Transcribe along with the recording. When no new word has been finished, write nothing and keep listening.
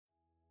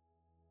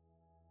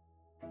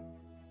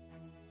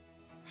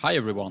Hi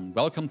everyone,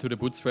 welcome to the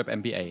Bootstrap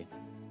MBA.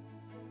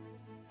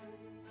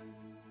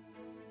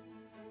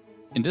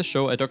 In this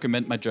show I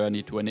document my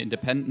journey to an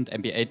independent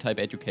MBA type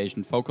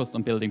education focused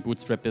on building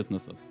bootstrap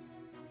businesses.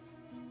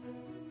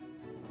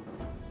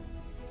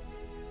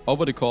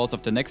 Over the course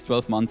of the next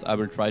 12 months I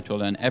will try to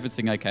learn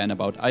everything I can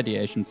about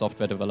ideation,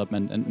 software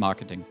development and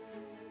marketing.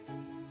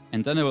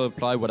 And then I will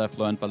apply what I've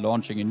learned by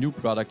launching a new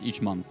product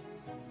each month.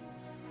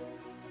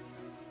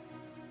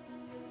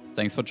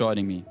 Thanks for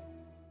joining me.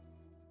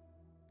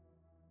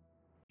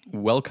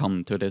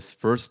 Welcome to this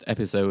first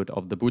episode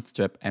of the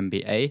Bootstrap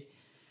MBA.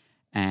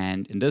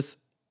 And in this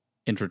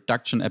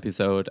introduction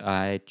episode,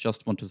 I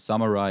just want to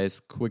summarize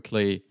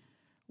quickly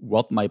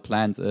what my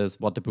plans is,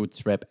 what the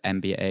Bootstrap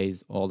MBA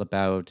is all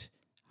about,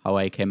 how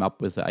I came up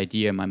with the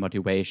idea, my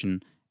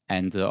motivation,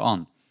 and so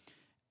on.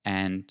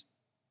 And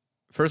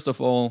first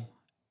of all,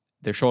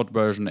 the short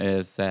version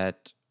is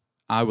that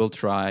I will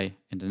try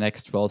in the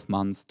next 12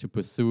 months to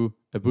pursue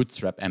a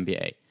Bootstrap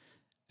MBA.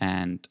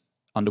 And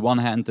on the one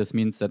hand, this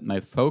means that my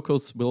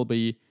focus will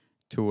be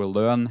to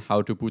learn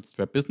how to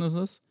bootstrap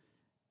businesses.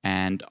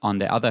 And on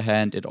the other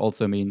hand, it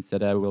also means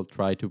that I will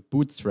try to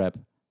bootstrap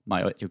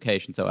my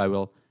education. So I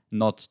will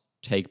not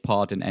take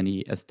part in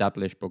any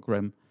established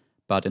program,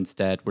 but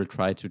instead will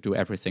try to do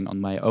everything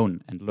on my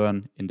own and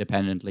learn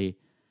independently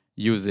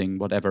using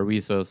whatever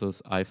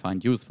resources I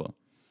find useful.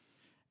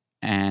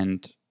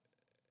 And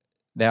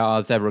there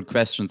are several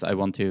questions I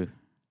want to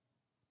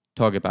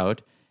talk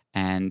about.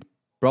 And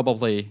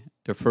probably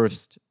the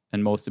first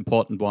and most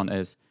important one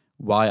is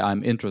why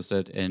I'm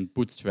interested in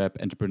bootstrap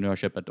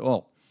entrepreneurship at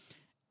all.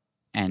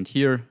 And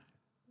here,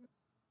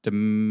 the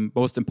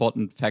most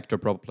important factor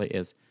probably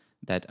is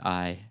that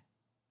I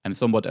am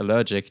somewhat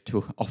allergic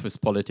to office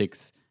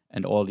politics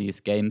and all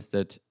these games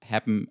that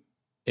happen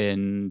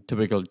in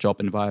typical job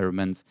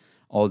environments,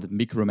 all the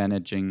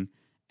micromanaging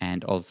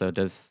and also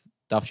the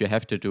stuff you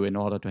have to do in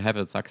order to have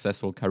a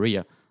successful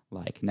career,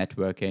 like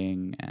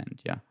networking and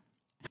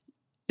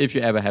If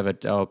you ever have a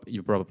job,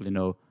 you probably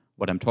know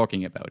what I'm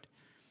talking about.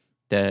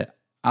 The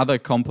other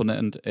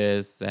component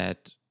is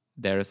that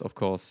there is, of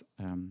course,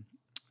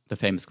 the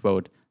famous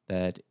quote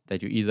that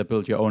you either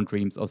build your own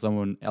dreams or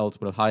someone else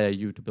will hire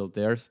you to build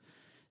theirs.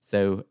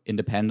 So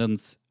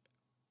independence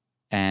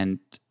and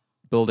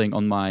building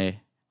on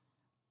my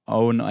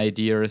own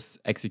ideas,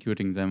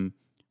 executing them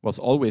was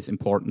always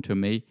important to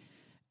me.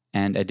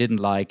 And I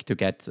didn't like to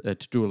get a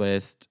to-do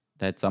list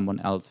that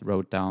someone else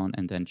wrote down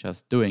and then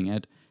just doing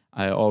it.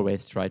 I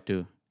always try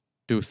to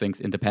do things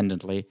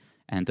independently,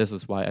 and this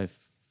is why I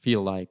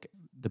feel like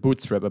the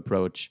bootstrap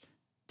approach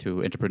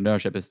to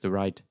entrepreneurship is the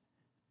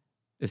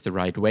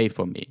right way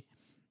for me.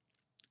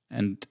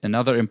 And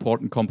another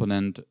important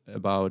component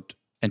about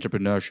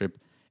entrepreneurship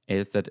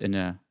is that in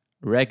a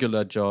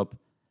regular job,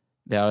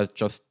 there are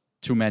just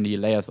too many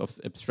layers of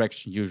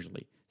abstraction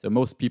usually. So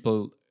most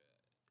people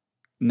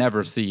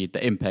never see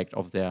the impact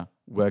of their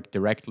work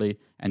directly,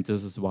 and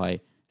this is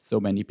why so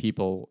many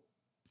people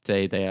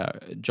say their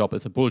job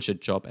is a bullshit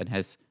job and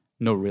has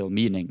no real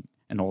meaning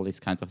and all these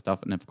kinds of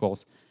stuff. And of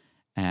course,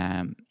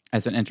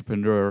 as an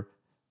entrepreneur,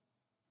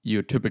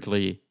 you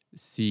typically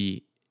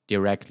see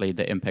directly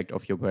the impact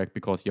of your work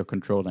because you're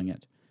controlling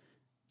it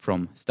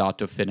from start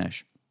to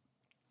finish.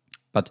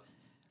 But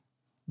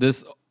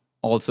this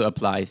also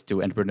applies to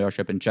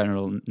entrepreneurship in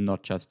general,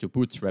 not just to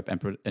bootstrap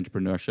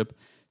entrepreneurship.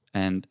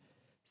 And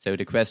so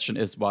the question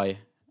is why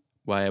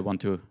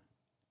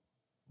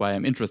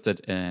I'm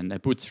interested in a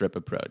bootstrap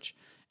approach.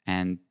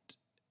 And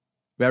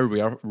where we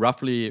are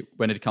roughly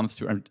when it comes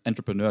to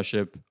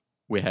entrepreneurship,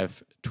 we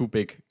have two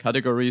big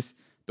categories.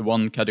 The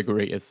one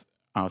category is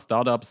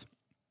startups,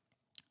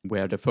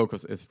 where the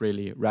focus is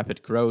really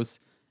rapid growth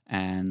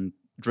and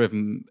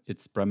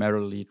it's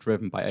primarily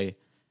driven by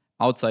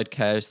outside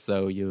cash.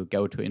 So you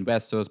go to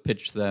investors,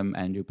 pitch them,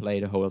 and you play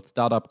the whole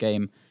startup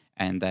game,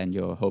 and then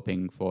you're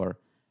hoping for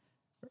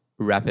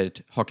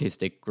rapid hockey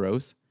stick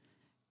growth.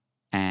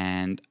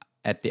 And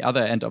at the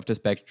other end of the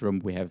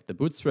spectrum, we have the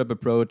bootstrap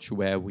approach,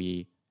 where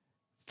we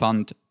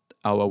fund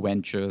our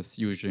ventures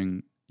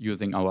using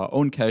our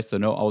own cash, so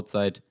no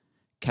outside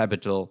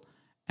capital.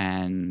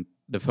 And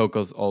the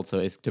focus also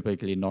is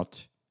typically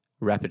not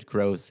rapid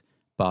growth,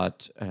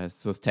 but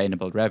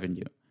sustainable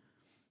revenue.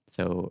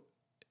 So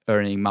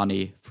earning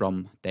money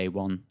from day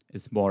one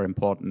is more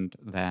important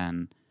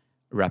than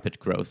rapid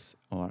growth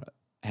or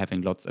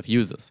having lots of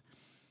users.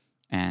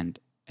 And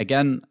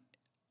again,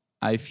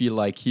 I feel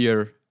like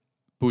here,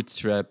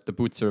 the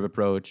bootstrap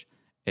approach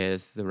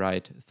is the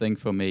right thing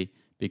for me,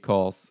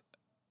 because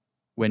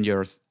when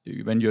you're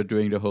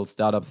doing the whole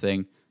startup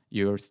thing,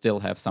 you still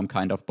have some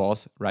kind of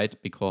boss, right?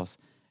 Because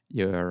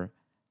you're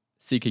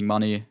seeking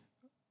money,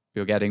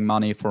 you're getting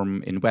money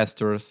from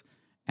investors,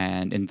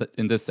 and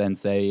in this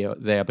sense, they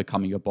are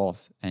becoming your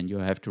boss, and you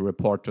have to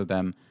report to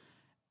them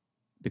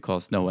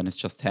because no one is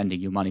just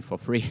handing you money for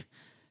free.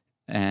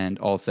 And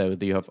also,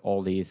 you have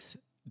all these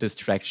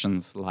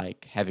distractions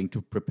like having to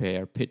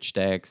prepare pitch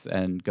decks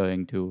and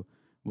going to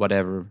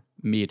whatever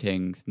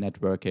meetings,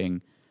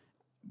 networking,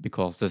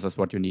 because this is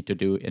what you need to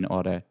do in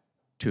order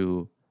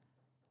to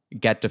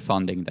get the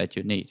funding that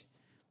you need.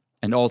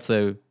 And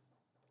also,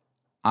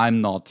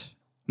 I'm not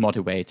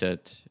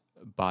motivated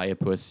by a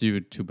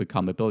pursuit to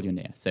become a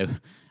billionaire. So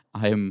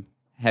I'm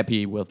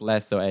happy with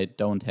less, so I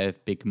don't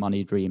have big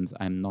money dreams.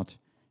 I'm not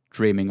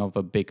dreaming of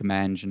a big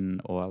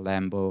mansion or a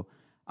Lambo.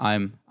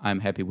 I'm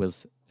happy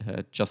with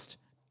just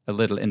a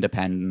little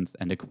independence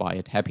and a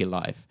quiet, happy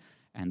life.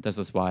 And this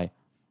is why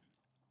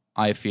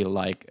I feel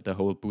like the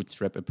whole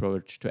bootstrap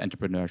approach to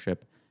entrepreneurship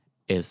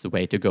is the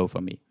way to go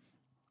for me.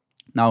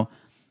 Now,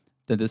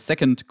 the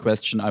second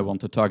question I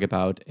want to talk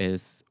about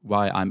is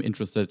why I'm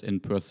interested in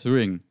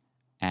pursuing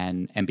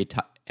an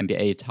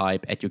MBA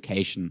type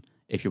education,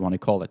 if you want to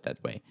call it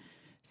that way.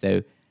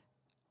 So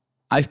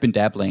I've been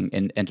dabbling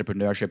in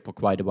entrepreneurship for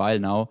quite a while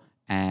now,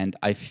 and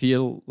I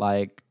feel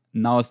like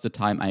now is the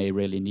time I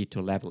really need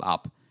to level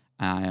up.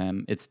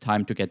 It's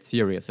time to get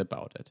serious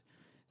about it.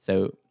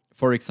 So,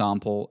 for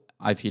example,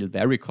 I feel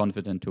very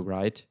confident to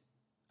write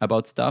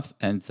about stuff,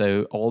 and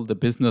so all the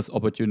business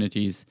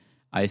opportunities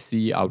I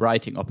see are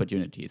writing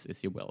opportunities,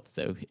 if you will.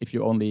 So if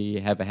you only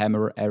have a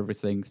hammer,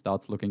 everything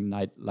starts looking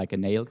like a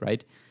nail,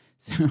 right?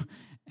 So,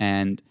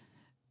 and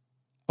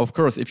of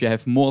course, if you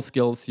have more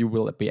skills, you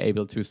will be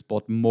able to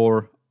spot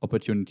more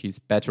opportunities,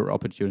 better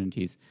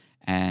opportunities.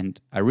 And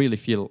I really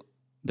feel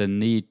the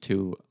need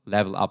to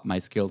level up my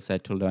skill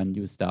set to learn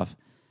new stuff.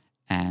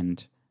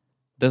 And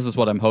this is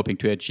what I'm hoping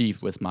to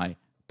achieve with my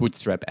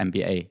Bootstrap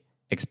MBA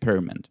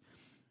experiment.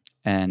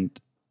 And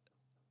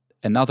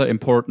another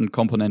important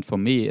component for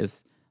me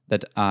is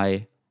that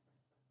I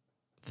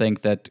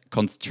think that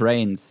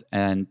constraints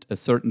and a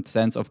certain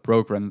sense of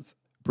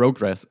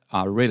progress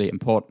are really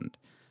important.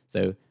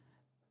 So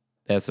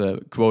there's a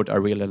quote I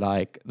really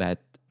like that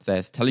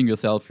says, telling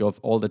yourself you have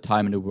all the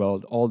time in the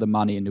world, all the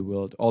money in the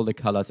world, all the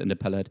colors in the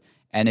palette,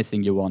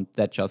 anything you want,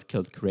 that just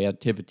kills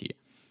creativity.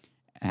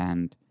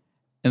 And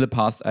in the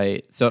past,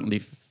 I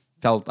certainly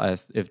felt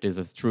as if this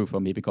is true for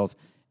me, because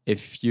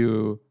if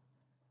you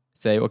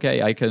say,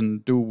 okay, I can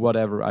do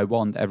whatever I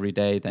want every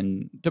day,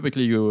 then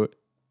typically you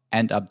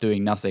end up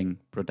doing nothing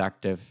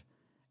productive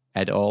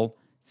at all.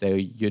 So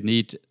you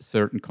need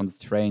certain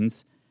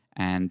constraints.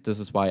 And this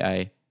is why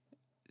I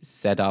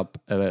set up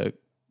a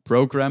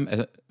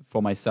program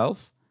for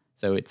myself.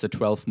 So it's a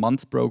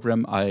 12-month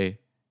program I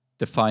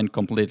defined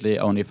completely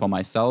only for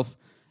myself.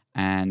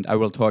 And I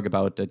will talk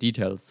about the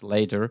details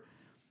later.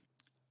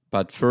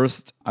 But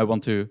first, I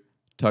want to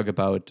talk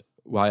about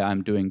why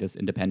I'm doing this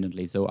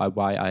independently. So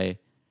why I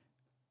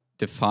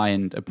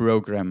defined a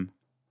program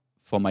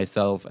for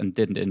myself and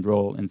didn't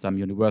enroll in some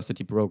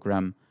university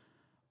program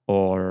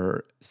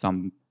or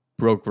some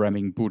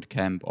programming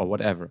bootcamp or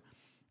whatever.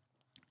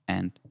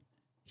 And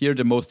here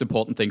the most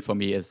important thing for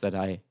me is that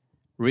I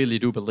really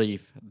do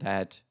believe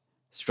that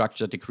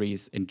structured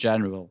degrees in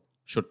general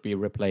should be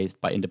replaced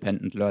by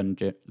independent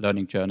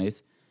learning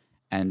journeys,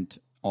 and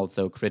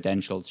also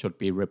credentials should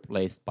be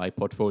replaced by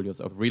portfolios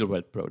of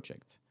real-world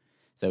projects.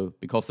 So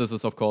because this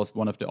is, of course,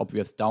 one of the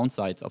obvious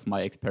downsides of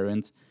my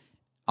experience,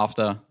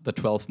 after the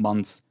 12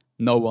 months,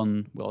 no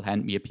one will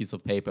hand me a piece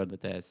of paper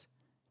that says,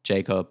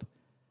 Jacob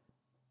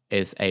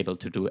is able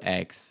to do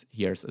X,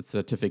 here's a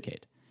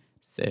certificate.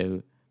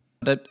 So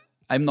that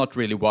I'm not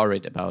really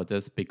worried about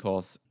this,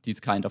 because these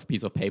kind of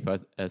piece of paper,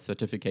 a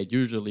certificate,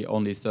 usually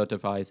only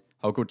certifies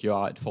how good you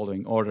are at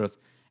following orders.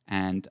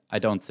 And I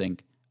don't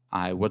think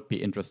I would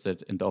be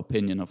interested in the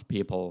opinion of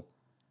people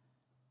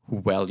who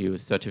value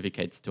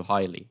certificates too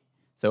highly.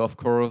 So of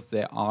course,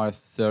 there are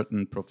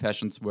certain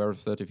professions where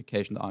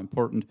certifications are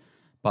important,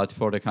 but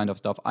for the kind of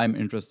stuff I'm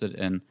interested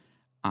in,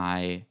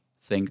 I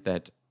think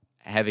that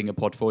having a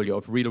portfolio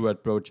of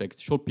real-world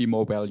projects should be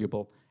more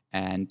valuable.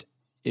 And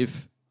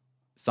if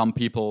some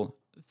people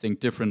think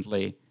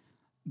differently,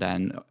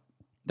 then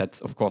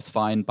that's of course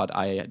fine, but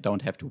I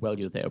don't have to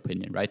value their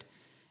opinion, right?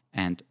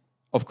 And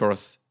of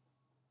course,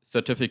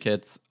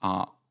 certificates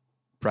are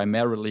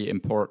primarily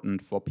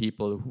important for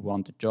people who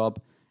want a job,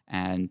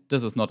 and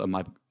this is not on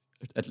my,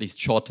 at least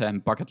short-term,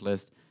 bucket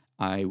list.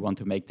 I want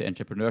to make the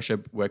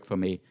entrepreneurship work for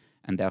me,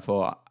 and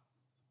therefore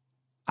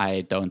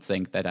I don't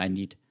think that I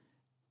need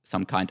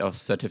some kind of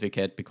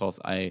certificate, because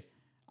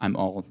I'm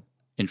all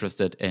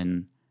interested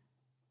in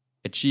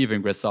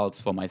achieving results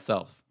for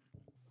myself.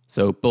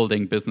 So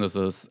building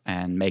businesses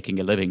and making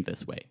a living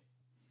this way.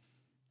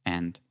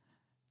 And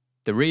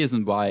the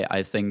reason why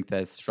I think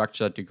that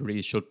structured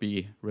degrees should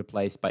be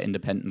replaced by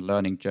independent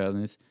learning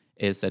journeys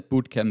is that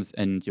bootcamps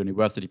and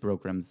university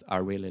programs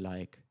are really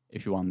like,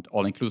 if you want,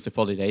 all-inclusive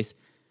holidays.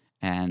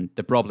 And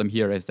the problem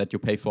here is that you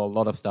pay for a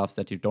lot of stuff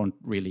that you don't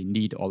really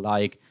need or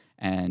like,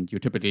 and you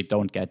typically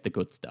don't get the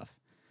good stuff.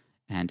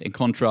 And in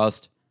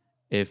contrast,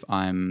 if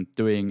I'm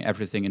doing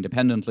everything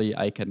independently,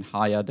 I can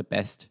hire the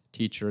best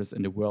teachers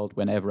in the world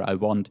whenever I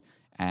want,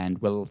 and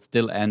will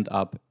still end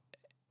up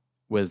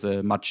with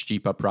a much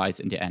cheaper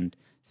price in the end.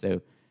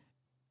 So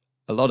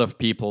a lot of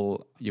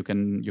people you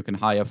can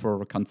hire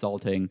for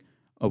consulting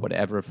or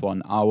whatever for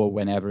an hour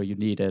whenever you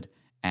need it.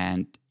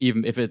 And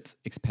even if it's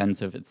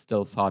expensive, it's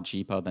still far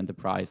cheaper than the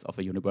price of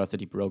a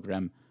university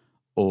program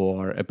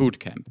or a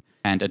bootcamp.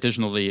 And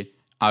additionally,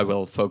 I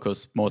will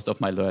focus most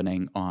of my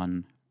learning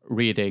on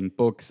reading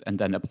books and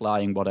then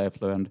applying what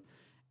I've learned.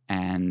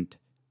 And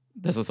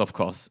this is, of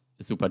course,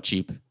 super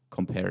cheap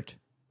compared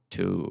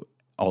to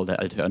all the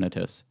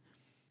alternatives.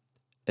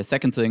 A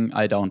second thing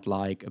I don't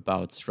like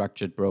about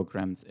structured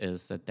programs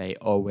is that they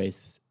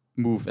always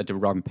move at the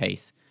wrong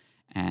pace.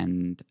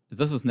 And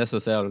this is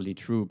necessarily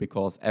true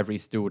because every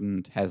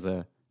student has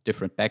a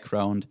different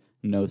background,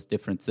 knows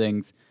different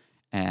things.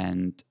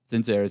 And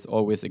since there is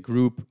always a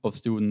group of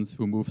students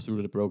who move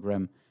through the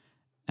program,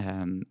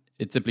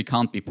 it simply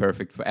can't be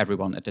perfect for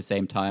everyone at the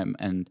same time.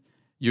 And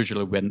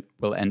usually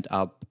will end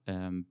up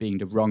being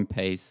the wrong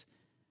pace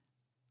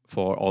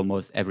for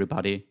almost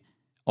everybody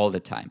all the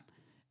time.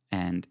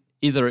 And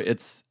either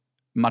it's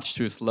much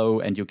too slow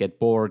and you get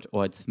bored,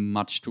 or it's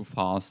much too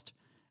fast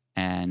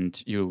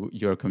and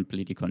you're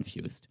completely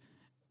confused.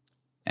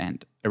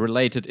 And a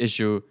related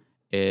issue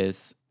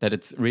is that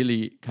it's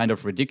really kind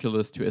of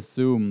ridiculous to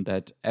assume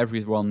that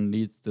everyone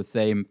needs the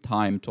same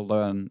time to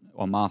learn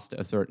or master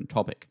a certain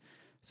topic.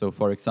 So,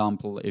 for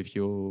example, if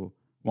you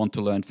want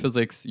to learn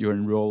physics, you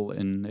enroll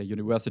in a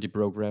university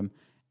program,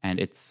 and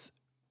it's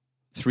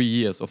 3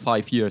 years or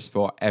 5 years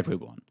for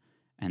everyone.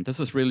 And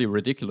this is really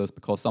ridiculous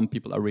because some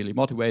people are really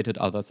motivated,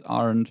 others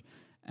aren't.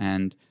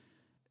 And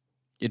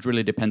it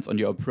really depends on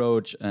your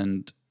approach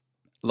and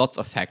lots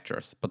of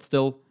factors. But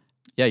still,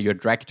 yeah, you're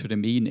dragged to the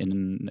mean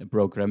in a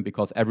program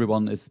because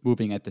everyone is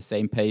moving at the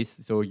same pace.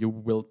 So you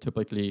will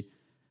typically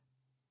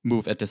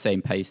move at the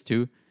same pace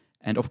too.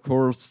 And of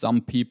course, some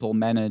people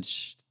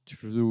manage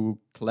through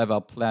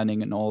clever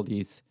planning and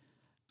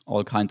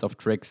all kinds of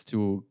tricks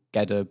to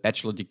get a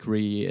bachelor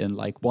degree in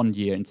like 1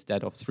 year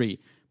instead of 3.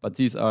 But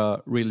these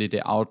are really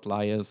the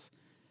outliers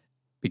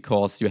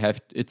because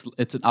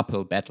it's an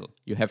uphill battle.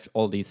 You have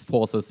all these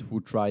forces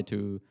who try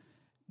to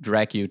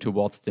drag you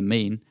towards the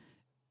mean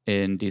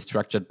in these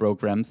structured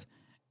programs.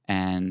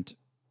 And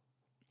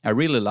I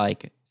really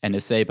like an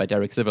essay by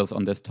Derek Sivers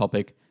on this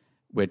topic,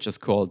 which is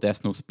called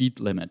There's No Speed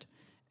Limit.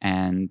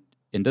 And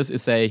in this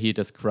essay, he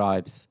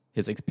describes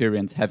his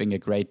experience having a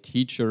great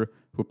teacher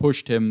who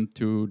pushed him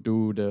to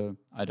do the,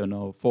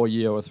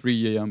 4-year or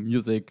 3-year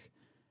music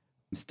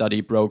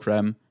study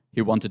program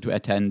he wanted to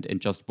attend in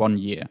just 1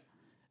 year.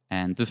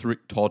 And this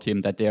taught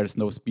him that there's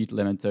no speed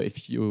limit. So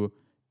if you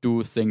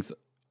do things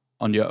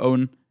on your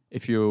own,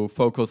 if you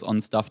focus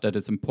on stuff that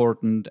is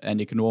important and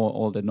ignore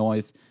all the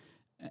noise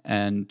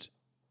and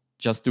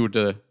just do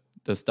the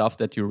stuff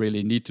that you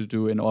really need to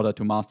do in order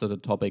to master the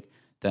topic,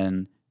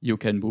 then you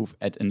can move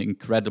at an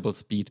incredible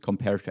speed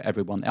compared to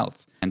everyone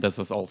else. And this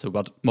is also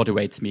what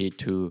motivates me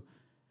to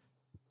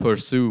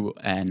pursue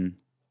an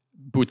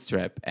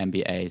Bootstrap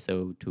MBA,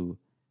 so to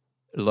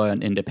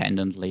learn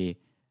independently,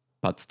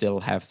 but still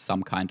have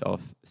some kind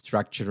of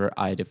structure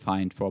I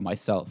defined for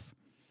myself.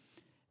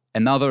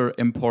 Another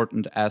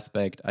important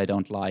aspect I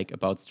don't like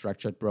about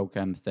structured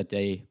programs that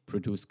they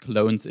produce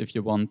clones, if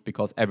you want,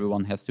 because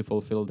everyone has to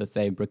fulfill the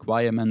same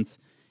requirements.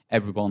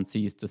 Everyone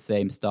sees the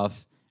same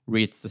stuff,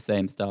 reads the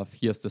same stuff,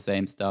 hears the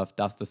same stuff,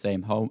 does the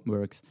same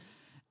homeworks.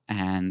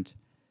 And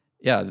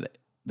yeah,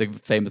 the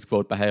famous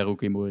quote by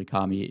Haruki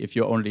Murakami, if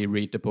you only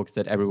read the books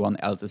that everyone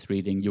else is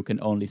reading, you can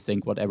only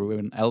think what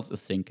everyone else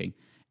is thinking.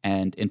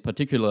 And in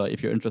particular,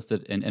 if you're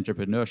interested in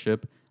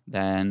entrepreneurship,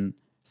 then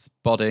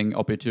spotting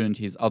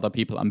opportunities other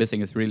people are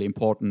missing is really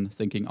important,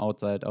 thinking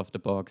outside of the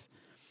box.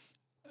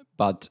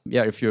 But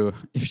yeah, if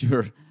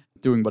you're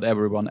doing what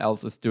everyone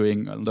else is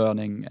doing,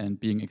 learning and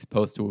being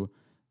exposed to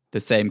the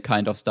same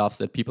kind of stuff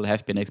that people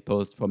have been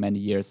exposed for many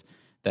years,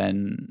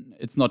 then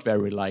it's not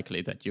very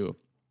likely that you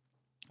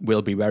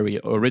will be very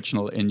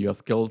original in your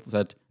skill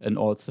set and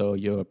also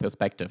your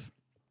perspective.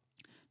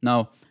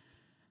 Now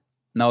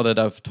that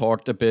I've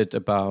talked a bit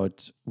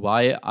about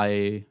why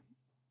I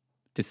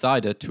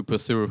decided to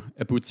pursue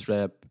a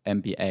Bootstrap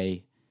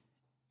MBA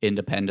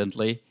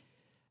independently,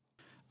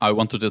 I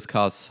want to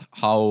discuss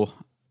how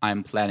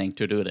I'm planning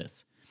to do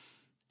this.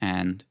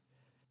 And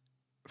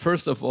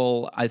first of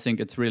all, I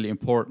think it's really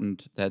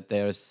important that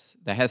there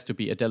has to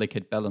be a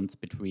delicate balance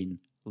between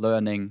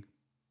learning,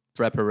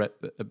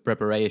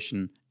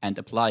 preparation, and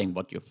applying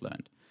what you've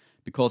learned.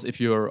 Because if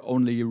you're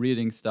only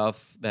reading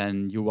stuff,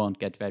 then you won't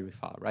get very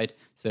far, right?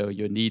 So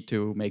you need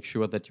to make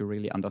sure that you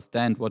really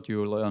understand what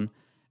you learn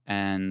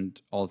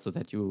and also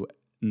that you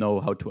know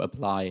how to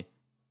apply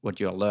what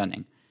you're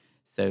learning.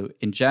 So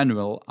in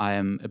general, I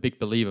am a big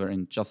believer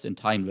in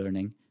just-in-time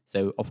learning.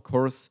 So of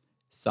course,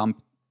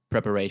 some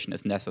preparation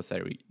is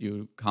necessary.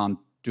 You can't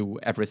do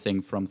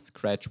everything from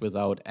scratch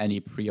without any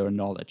prior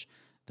knowledge.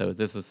 So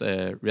this is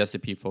a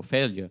recipe for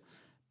failure.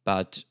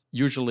 But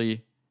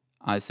usually,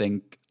 I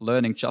think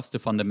learning just the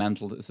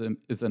fundamentals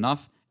is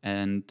enough.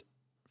 And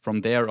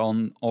from there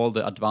on, all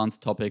the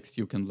advanced topics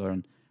you can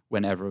learn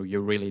whenever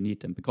you really need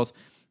them. Because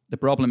the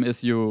problem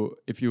is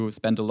if you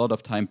spend a lot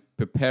of time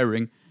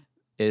preparing,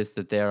 is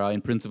that there are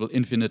in principle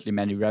infinitely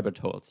many rabbit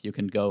holes you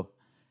can go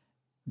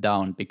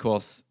down,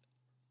 because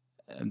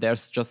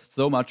there's just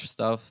so much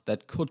stuff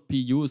that could be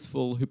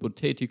useful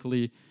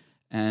hypothetically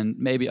and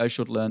maybe I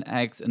should learn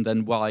X and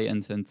then Y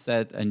and then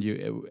Z, and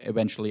you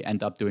eventually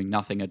end up doing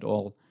nothing at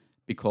all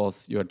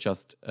because you're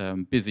just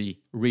busy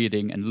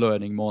reading and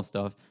learning more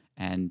stuff.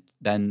 And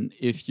then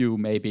if you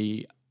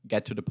maybe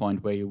get to the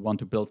point where you want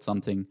to build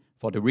something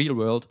for the real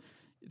world,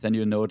 then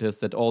you notice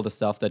that all the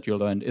stuff that you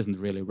learned isn't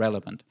really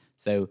relevant.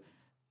 So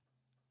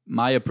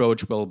my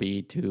approach will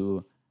be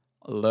to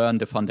learn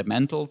the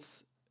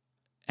fundamentals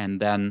and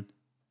then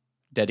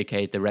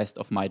dedicate the rest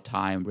of my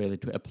time really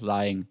to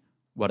applying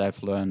what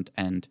I've learned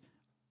and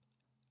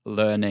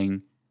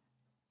learning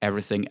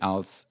everything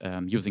else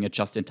using a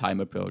just-in-time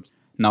approach.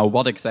 Now,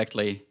 what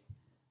exactly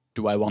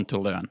do I want to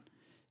learn?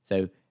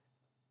 So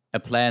a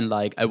plan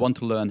like I want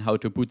to learn how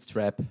to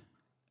bootstrap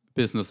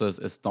businesses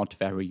is not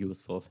very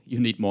useful. You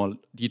need more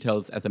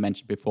details. As I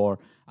mentioned before,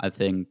 I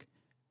think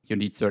you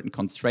need certain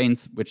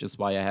constraints, which is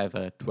why I have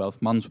a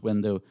 12-month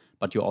window,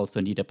 but you also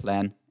need a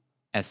plan,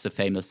 as the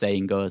famous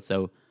saying goes.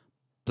 So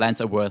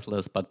plans are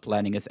worthless, but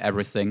planning is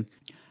everything.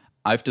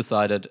 I've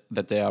decided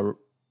that there are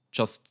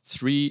just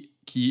 3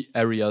 key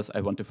areas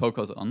I want to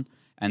focus on,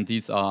 and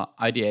these are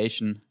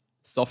ideation,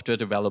 software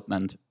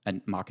development,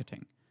 and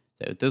marketing.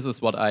 So this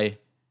is what I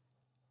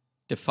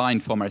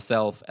defined for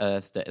myself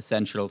as the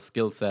essential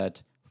skill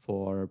set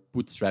for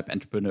bootstrap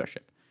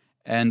entrepreneurship.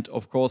 And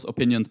of course,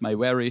 opinions may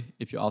vary.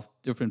 If you ask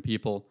different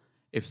people,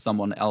 if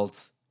someone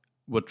else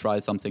would try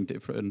something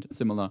different,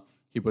 similar,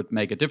 he would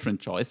make a different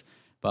choice.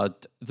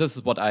 But this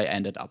is what I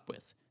ended up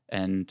with.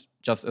 And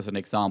just as an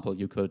example,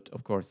 you could,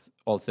 of course,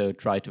 also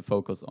try to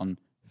focus on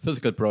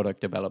physical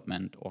product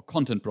development or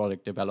content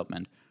product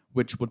development,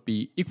 which would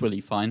be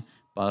equally fine.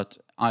 But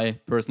I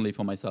personally,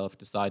 for myself,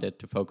 decided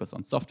to focus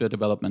on software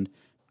development.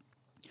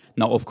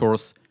 Now, of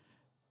course,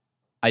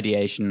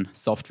 ideation,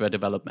 software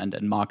development,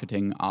 and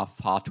marketing are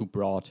far too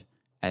broad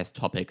as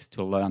topics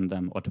to learn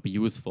them or to be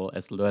useful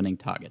as learning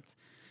targets.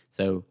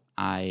 So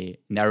I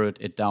narrowed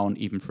it down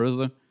even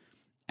further.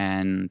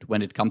 And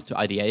when it comes to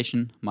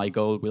ideation, my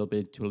goal will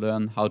be to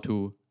learn how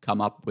to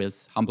come up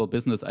with humble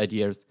business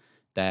ideas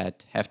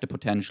that have the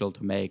potential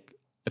to make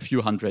a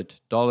few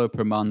 $100s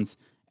per month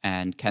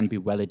and can be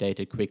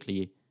validated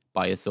quickly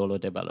by a solo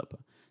developer.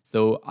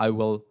 So I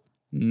will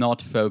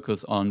not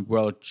focus on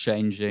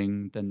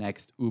world-changing the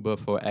next Uber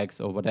for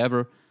X or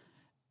whatever.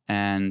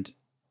 And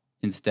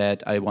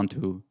instead, I want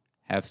to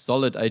have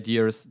solid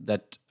ideas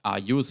that are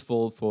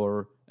useful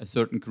for a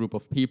certain group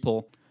of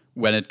people.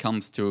 When it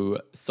comes to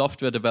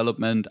software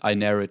development, I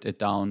narrowed it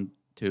down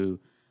to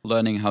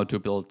learning how to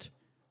build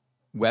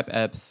web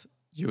apps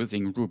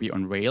using Ruby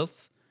on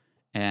Rails.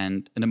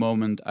 And in a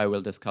moment, I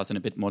will discuss in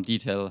a bit more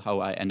detail how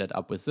I ended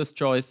up with this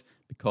choice,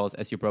 because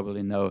as you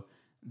probably know,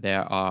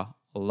 there are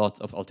lots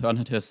of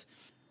alternatives.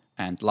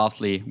 And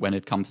lastly, when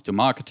it comes to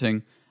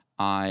marketing,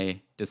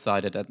 I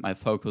decided that my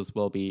focus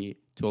will be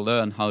to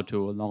learn how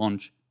to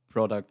launch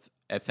products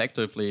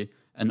effectively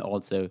and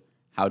also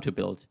how to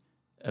build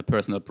a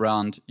personal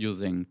brand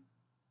using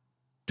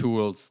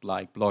tools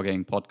like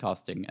blogging,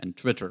 podcasting, and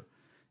Twitter.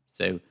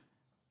 So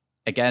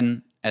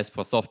again, as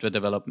for software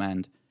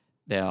development,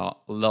 there are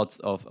lots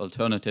of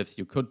alternatives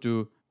you could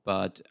do,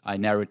 but I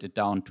narrowed it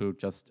down to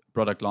just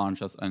product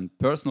launches and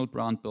personal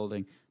brand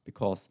building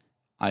because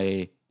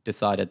I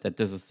decided that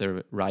this is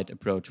the right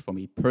approach for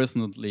me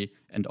personally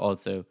and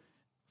also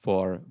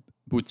for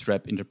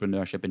bootstrap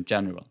entrepreneurship in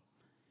general.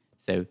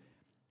 So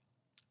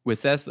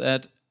with that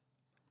said,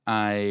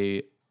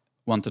 I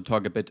want to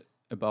talk a bit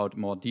about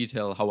more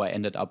detail how I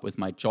ended up with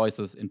my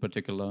choices, in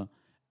particular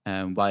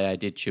why I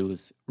did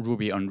choose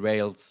Ruby on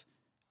Rails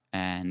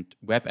and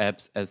web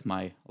apps as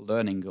my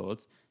learning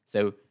goals.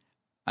 So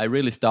I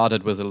really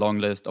started with a long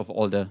list of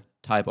all the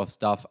type of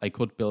stuff I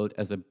could build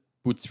as a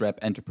bootstrap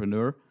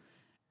entrepreneur.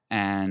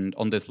 And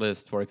on this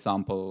list, for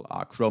example,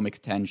 are Chrome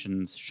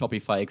extensions,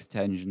 Shopify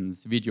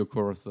extensions, video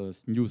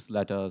courses,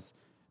 newsletters,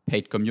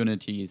 paid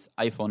communities,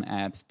 iPhone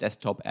apps,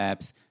 desktop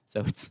apps.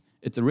 So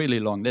it's a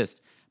really long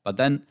list. But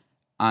then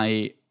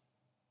I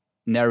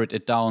narrowed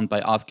it down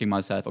by asking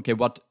myself, okay,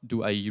 what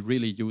do I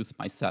really use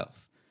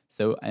myself?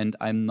 So, and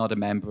I'm not a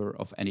member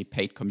of any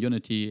paid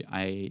community.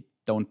 I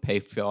don't pay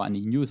for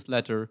any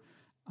newsletter.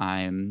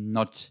 I'm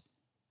not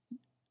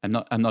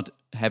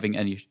having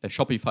any a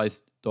Shopify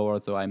store,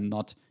 so I'm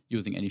not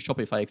using any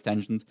Shopify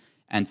extensions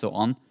and so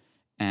on.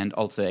 And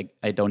also,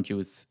 I don't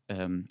use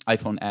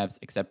iPhone apps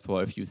except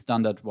for a few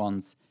standard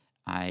ones.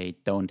 I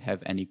don't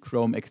have any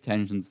Chrome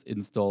extensions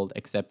installed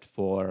except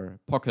for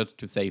Pocket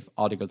to save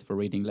articles for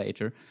reading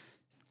later.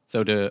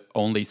 So the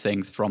only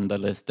things from the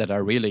list that I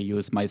really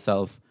use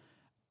myself,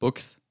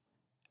 books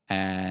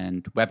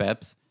and web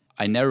apps.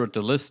 I narrowed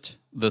the list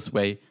this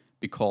way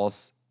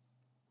because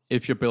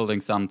if you're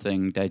building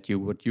something that you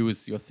would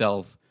use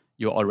yourself,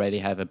 you already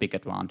have a big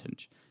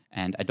advantage.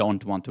 And I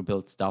don't want to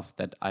build stuff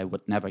that I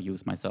would never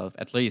use myself,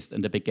 at least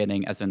in the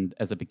beginning as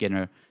a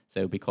beginner.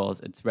 So because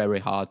it's very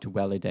hard to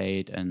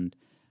validate and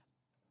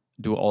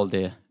do all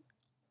the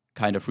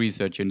kind of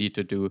research you need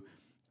to do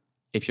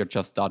if you're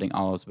just starting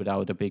out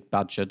without a big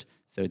budget.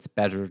 So it's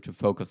better to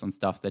focus on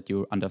stuff that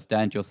you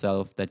understand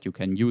yourself, that you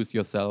can use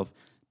yourself,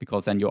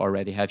 because then you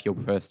already have your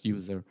first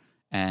user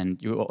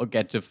and you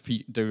get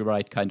the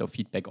right kind of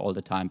feedback all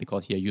the time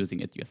because you're using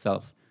it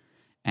yourself.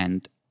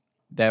 And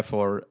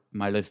therefore,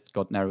 my list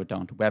got narrowed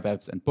down to web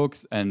apps and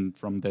books. And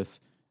from this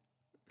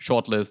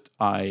short list,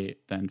 I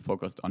then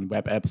focused on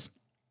web apps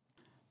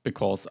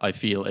because I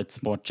feel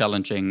it's more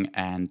challenging,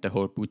 and the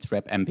whole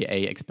Bootstrap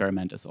MBA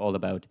experiment is all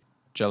about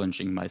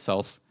challenging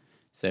myself.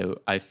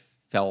 So I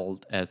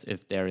felt as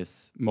if there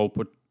is more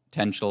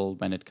potential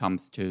when it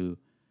comes to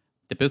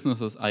the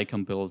businesses I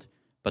can build,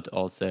 but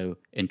also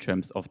in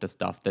terms of the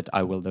stuff that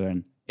I will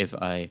learn if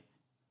I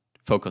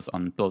focus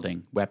on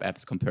building web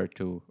apps compared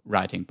to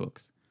writing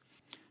books.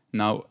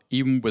 Now,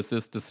 even with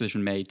this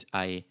decision made,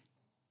 I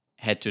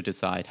had to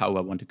decide how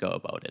I want to go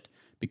about it,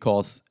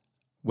 because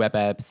web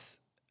apps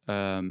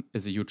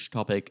is a huge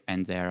topic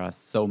and there are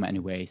so many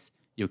ways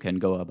you can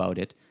go about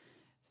it.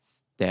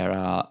 There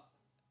are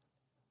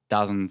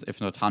dozens,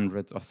 if not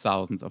hundreds or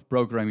thousands of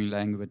programming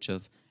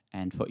languages,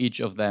 and for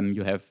each of them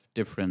you have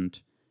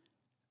different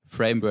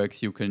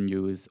frameworks you can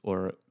use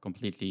or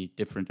completely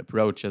different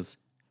approaches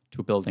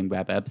to building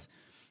web apps.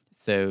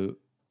 So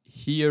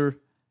here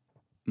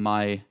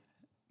my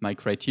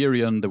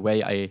criterion, the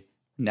way I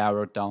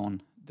narrowed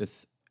down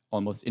this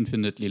almost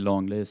infinitely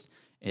long list,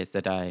 is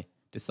that I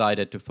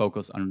decided to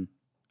focus on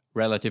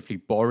relatively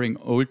boring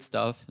old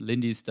stuff,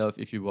 Lindy stuff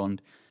if you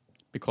want,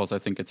 because I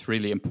think it's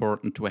really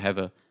important to have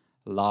a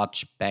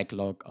large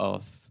backlog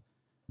of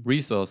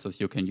resources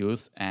you can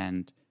use.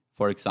 And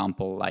for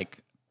example,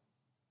 like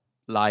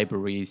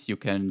libraries you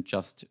can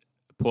just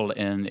pull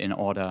in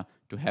order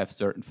to have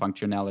certain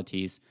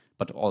functionalities,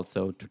 but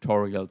also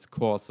tutorials,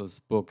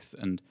 courses, books,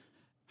 and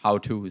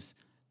how-tos,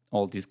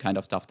 all these kind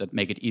of stuff that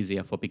make it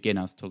easier for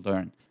beginners to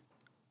learn.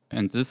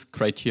 And this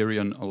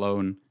criterion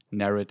alone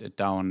narrowed it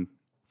down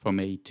for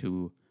me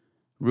to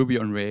Ruby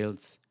on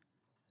Rails,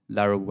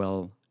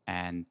 Laravel,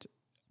 and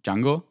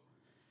Django.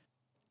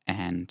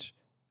 And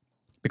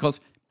because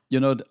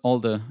all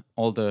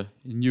the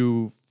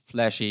new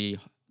flashy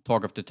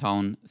talk of the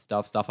town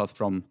stuff suffers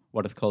from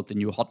what is called the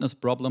new hotness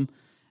problem.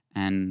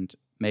 And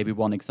maybe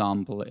one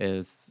example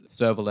is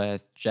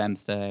serverless,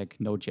 Jamstack,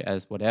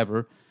 Node.js,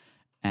 whatever.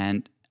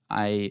 And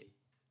I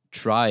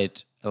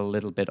tried a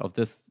little bit of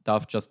this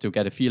stuff just to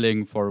get a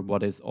feeling for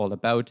what it's all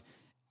about.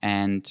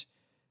 And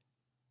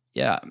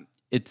yeah,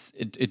 it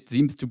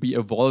seems to be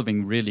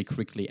evolving really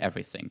quickly,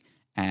 everything.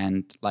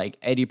 And like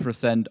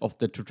 80% of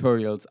the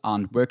tutorials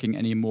aren't working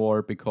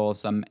anymore because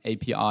some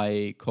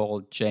API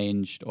call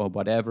changed or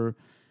whatever.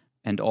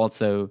 And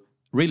also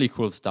really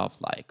cool stuff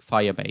like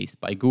Firebase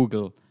by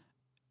Google.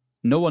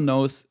 No one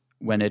knows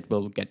when it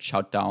will get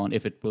shut down,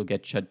 if it will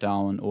get shut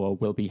down or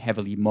will be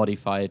heavily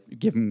modified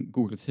given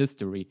Google's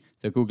history.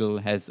 So Google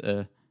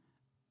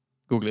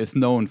is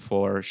known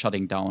for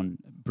shutting down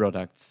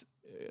products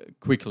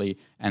quickly,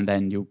 and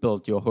then you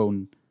build your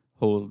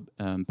whole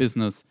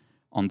business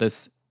on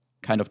this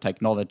kind of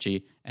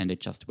technology, and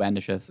it just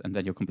vanishes, and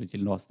then you're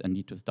completely lost and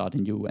need to start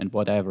anew and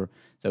whatever.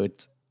 So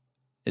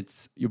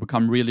it's you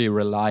become really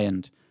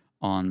reliant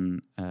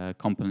on a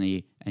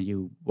company, and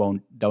you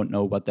don't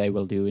know what they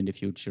will do in the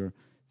future.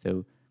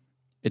 So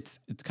it's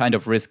kind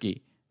of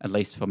risky, at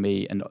least for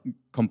me, and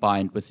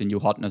combined with the new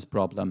hotness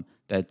problem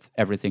that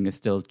everything is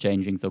still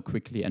changing so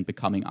quickly and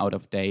becoming out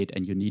of date,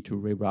 and you need to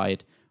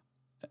rewrite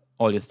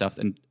all your stuff,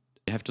 and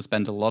you have to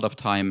spend a lot of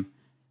time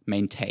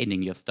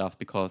maintaining your stuff,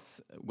 because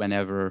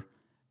whenever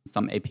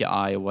some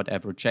API or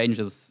whatever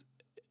changes,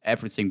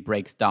 everything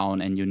breaks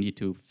down and you need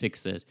to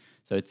fix it.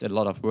 So it's a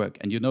lot of work.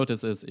 And you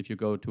notice this if you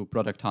go to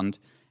Product Hunt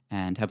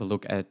and have a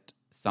look at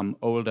some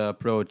older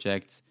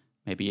projects,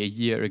 maybe a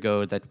year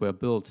ago, that were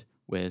built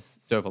with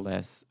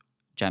serverless,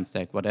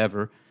 Jamstack,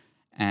 whatever,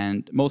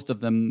 and most of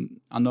them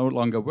are no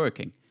longer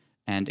working.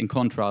 And in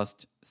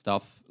contrast,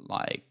 stuff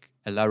like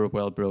a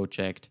Laravel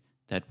project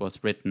that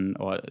was written,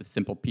 or a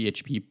simple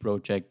PHP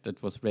project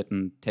that was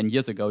written 10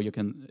 years ago,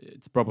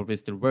 it's probably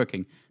still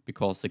working,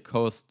 because the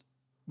cost,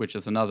 which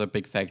is another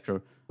big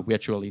factor,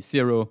 virtually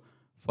zero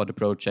for the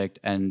project,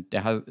 and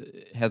there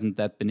hasn't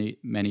that been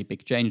many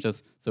big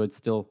changes, so it's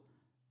still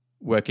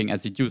working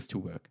as it used to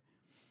work.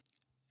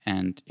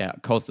 And yeah,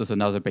 cost is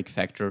another big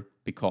factor,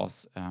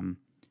 because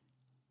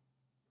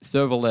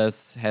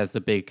serverless has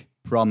a big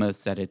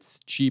promise that it's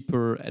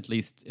cheaper. At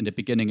least in the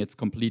beginning, it's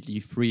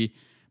completely free,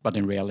 but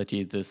in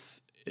reality,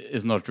 this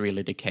is not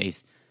really the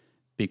case,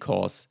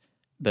 because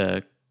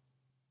there's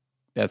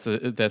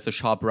a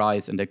sharp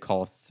rise in the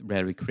costs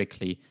very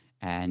quickly,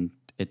 and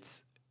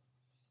it's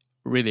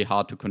really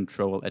hard to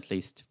control, at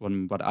least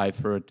from what I've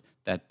heard,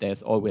 that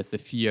there's always the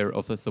fear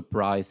of a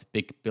surprise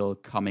big bill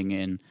coming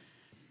in.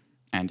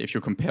 And if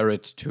you compare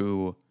it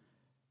to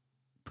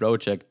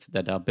projects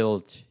that are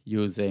built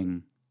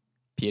using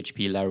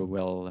PHP,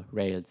 Laravel,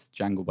 Rails,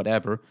 Django,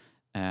 whatever,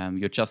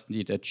 you just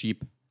need a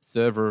cheap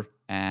server,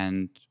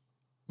 and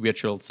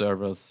virtual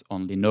servers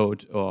on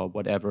Linode or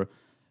whatever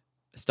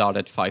start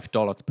at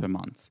 $5 per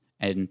month.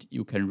 And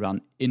you can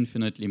run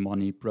infinitely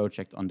many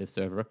projects on this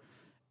server.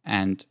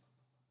 And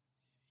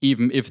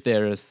even if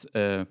there is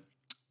a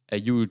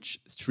huge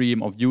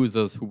stream of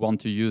users who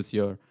want to use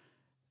your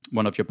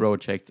one of your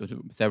projects or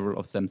several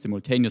of them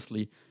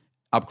simultaneously.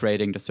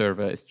 Upgrading the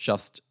server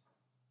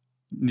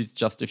needs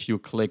just a few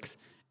clicks,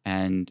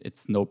 and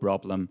it's no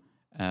problem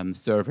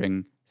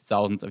serving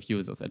thousands of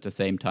users at the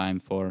same time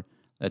for,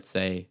 let's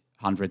say,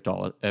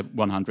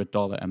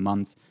 $100 a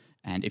month.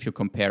 And if you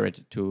compare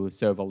it to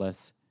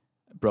serverless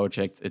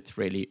projects, it's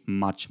really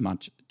much,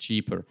 much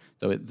cheaper.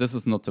 So this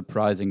is not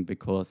surprising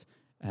because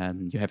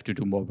you have to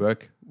do more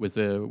work with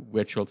a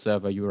virtual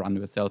server you run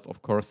yourself.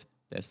 Of course,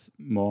 there's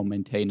more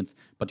maintenance,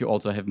 but you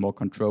also have more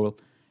control,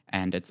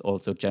 and it's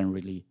also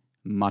generally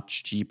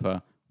much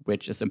cheaper,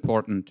 which is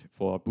important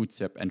for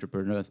Bootstrap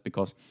entrepreneurs,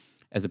 because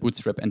as a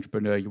Bootstrap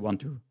entrepreneur, you want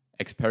to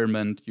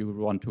experiment, you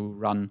want to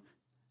run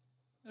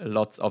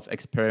lots of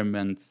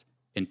experiments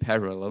in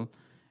parallel.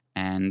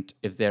 And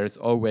if there is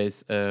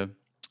always a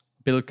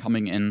bill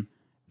coming in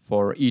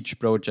for each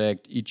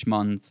project, each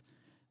month,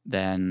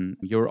 then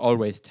you're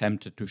always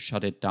tempted to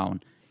shut it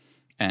down.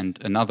 And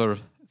another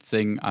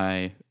thing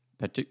I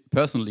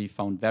personally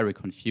found very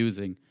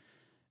confusing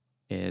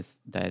is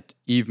that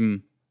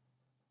even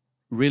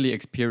really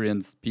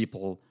experienced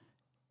people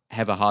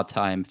have a hard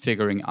time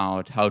figuring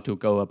out how to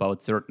go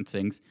about certain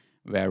things,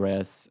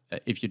 whereas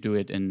if you do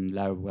it in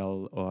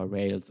Laravel or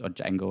Rails or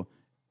Django,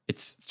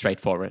 it's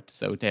straightforward.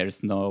 So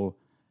there's no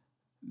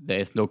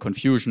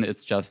confusion.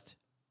 It's just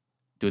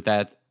do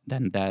that,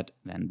 then that,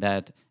 then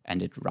that,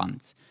 and it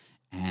runs.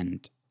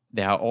 And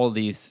there are all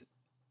these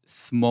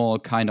small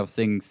kind of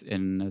things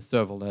in a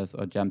serverless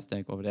or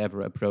Jamstack or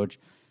whatever approach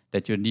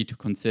that you need to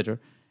consider.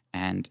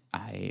 And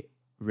I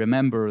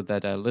remember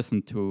that I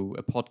listened to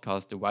a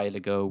podcast a while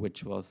ago,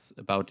 which was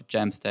about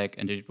Jamstack,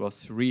 and it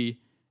was 3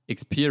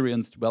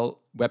 experienced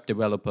web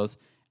developers,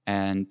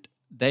 and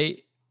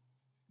they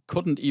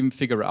couldn't even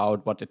figure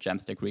out what a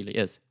Jamstack really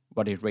is,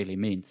 what it really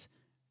means,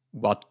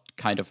 what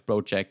kind of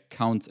project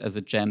counts as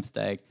a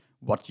Jamstack,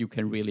 what you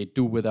can really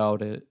do with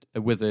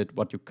it,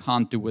 what you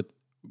can't do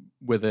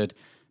with it.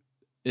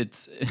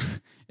 It's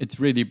it's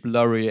really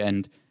blurry,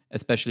 and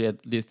especially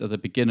at least as a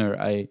beginner,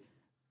 I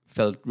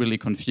felt really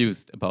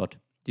confused about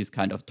these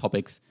kind of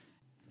topics.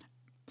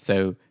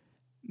 So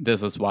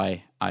this is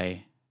why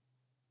I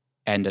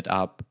ended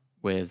up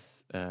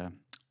with a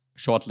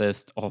short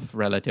list of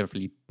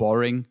relatively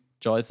boring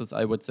choices,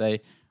 I would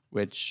say,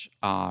 which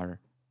are,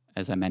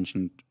 as I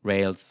mentioned,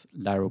 Rails,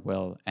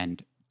 Laravel,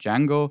 and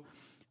Django.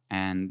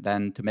 And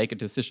then to make a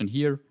decision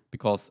here,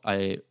 because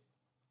I,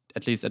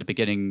 at least at the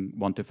beginning,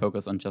 want to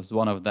focus on just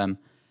one of them,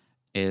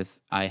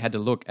 is I had a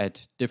look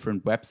at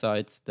different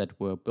websites that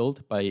were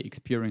built by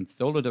experienced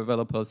solo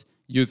developers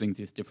using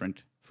these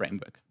different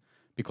frameworks,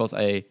 because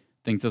I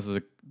think this is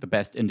the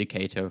best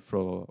indicator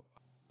for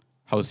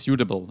how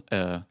suitable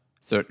a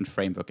certain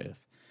framework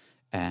is.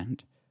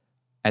 And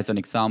as an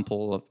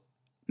example,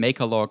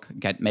 Makerlog,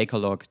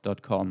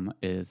 getmakerlog.com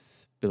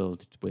is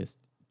built with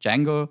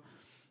Django,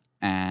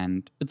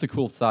 and it's a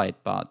cool site,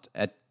 but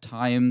at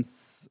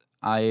times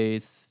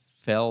I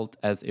felt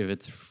as if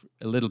it's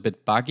a little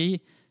bit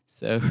buggy.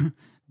 So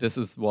this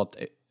is what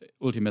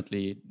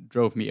ultimately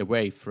drove me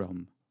away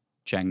from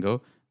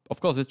Django. Of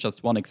course, it's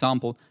just one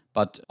example,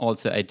 but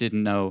also I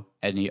didn't know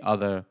any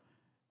other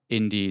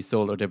indie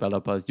solo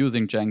developers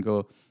using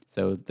Django.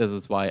 So this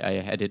is why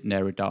I had it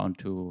narrowed down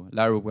to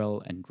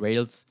Laravel and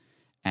Rails.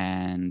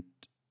 And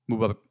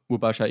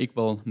Mubasha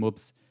Iqbal,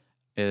 Mubs,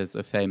 is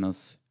a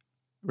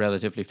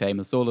relatively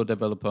famous solo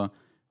developer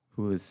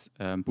who is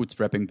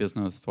bootstrapping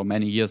business for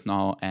many years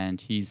now,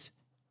 and he's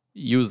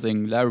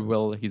using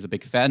Laravel. He's a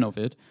big fan of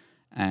it,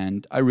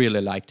 and I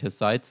really liked his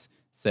sites,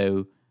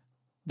 so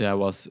there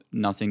was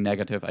nothing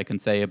negative I can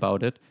say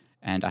about it.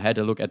 And I had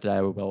a look at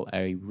Laravel.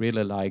 I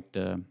really liked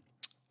the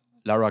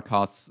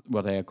Laracasts,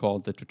 what they are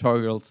called, the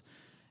tutorials.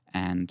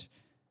 And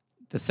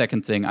the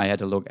second thing I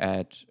had a look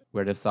at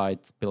were the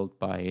sites built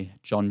by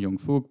John Young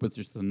Fook, which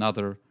is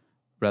another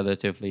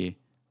relatively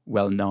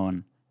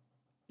well-known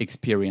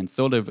experienced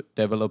solo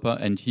developer,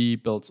 and he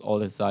builds all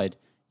his site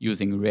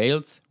using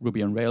Rails,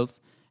 Ruby on Rails.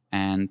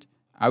 And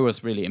I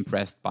was really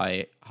impressed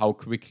by how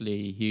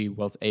quickly he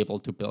was able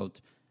to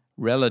build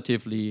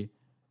relatively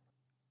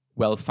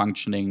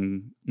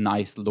well-functioning,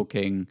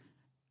 nice-looking,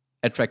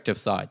 attractive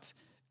sites.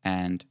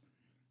 And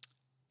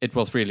it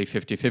was really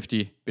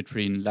 50-50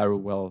 between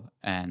Laravel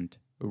and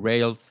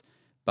Rails,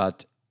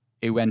 but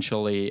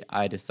eventually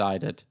I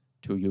decided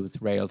to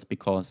use Rails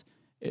because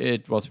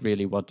it was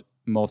really what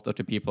most of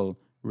the people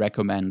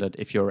recommended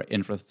if you're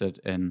interested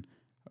in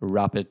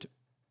rapid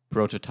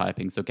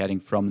prototyping, so getting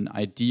from an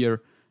idea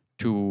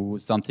to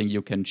something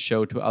you can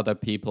show to other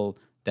people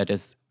that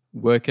is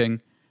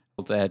working.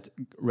 That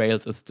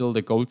Rails is still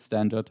the gold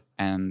standard,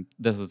 and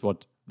this is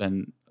what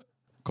then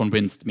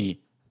convinced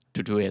me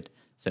to do it.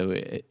 So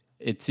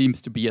it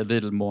seems to be a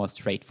little more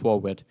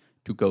straightforward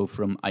to go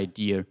from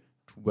idea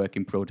to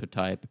working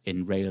prototype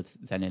in Rails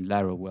than in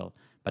Laravel,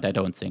 but I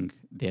don't think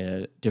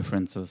the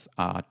differences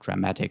are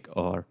dramatic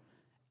or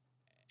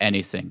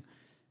anything,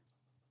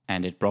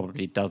 and it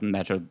probably doesn't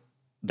matter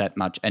that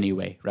much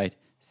anyway, right?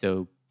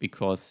 So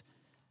because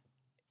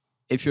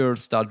if you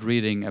start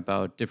reading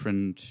about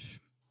different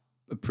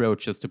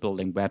approaches to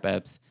building web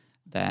apps,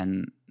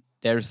 then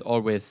there's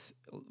always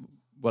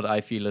what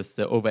I feel is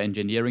the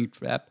over-engineering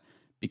trap,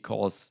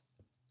 because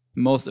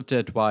most of the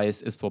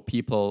advice is for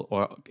people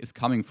or is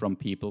coming from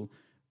people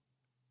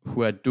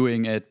who are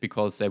doing it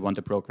because they want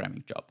a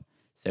programming job.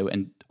 So,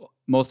 and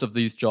most of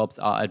these jobs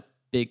are at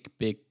big,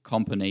 big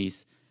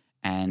companies,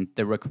 and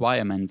the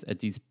requirements at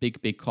these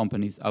big, big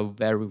companies are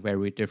very,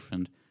 very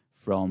different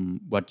from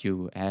what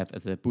you have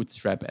as a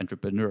bootstrap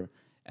entrepreneur.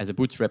 As a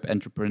bootstrap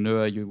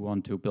entrepreneur, you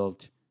want to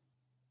build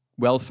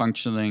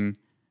well-functioning,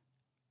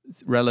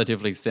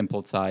 relatively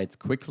simple sites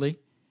quickly.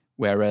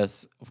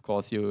 Whereas, of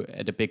course, you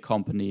at a big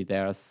company,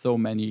 there are so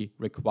many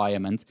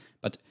requirements,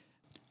 but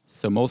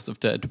so most of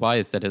the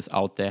advice that is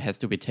out there has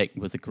to be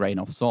taken with a grain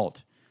of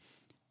salt.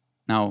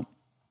 Now,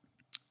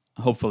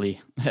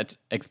 hopefully that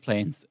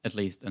explains, at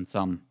least in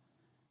some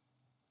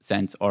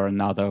sense or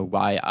another,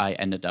 why I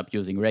ended up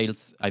using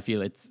Rails. I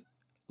feel it's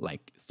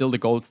like still the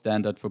gold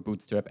standard for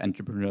bootstrap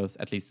entrepreneurs.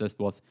 At least this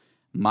was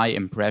my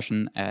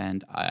impression,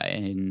 and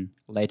in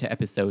later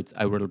episodes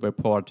I will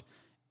report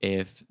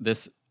if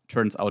this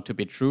turns out to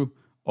be true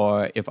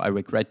or if I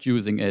regret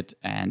using it.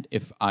 And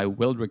if I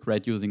will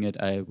regret using it,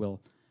 I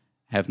will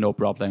have no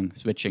problem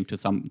switching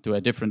to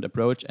a different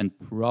approach. And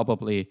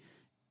probably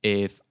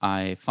if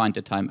I find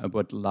the time, I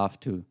would love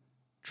to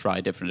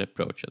try different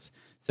approaches.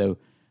 So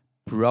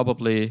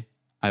probably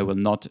I will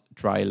not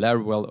try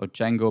Laravel or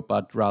Django,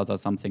 but rather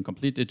something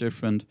completely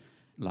different,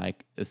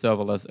 like a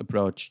serverless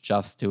approach,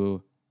 just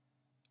to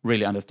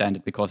really understand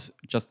it. Because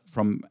just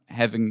from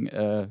having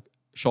a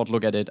short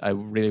look at it, I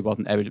really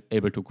wasn't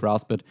able to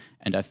grasp it,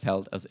 and I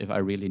felt as if I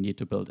really need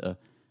to build a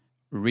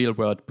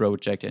real-world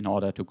project in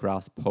order to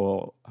grasp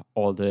how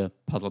all the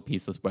puzzle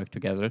pieces work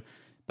together.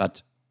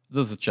 But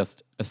this is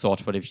just a thought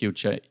for the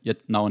future.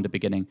 Yet now in the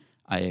beginning,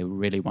 I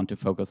really want to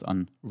focus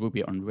on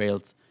Ruby on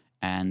Rails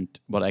and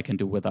what I can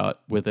do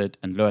with it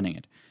and learning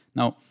it.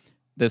 Now,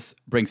 this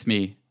brings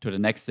me to the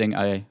next thing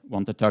I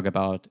want to talk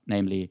about,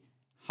 namely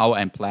how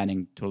I'm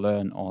planning to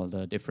learn all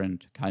the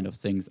different kind of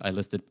things I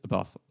listed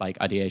above,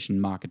 like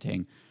ideation,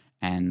 marketing,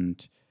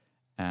 and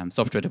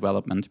software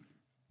development.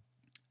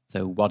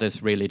 So what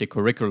is really the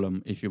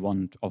curriculum, if you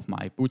want, of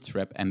my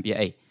Bootstrap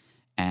MBA?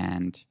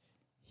 And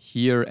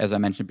here, as I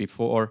mentioned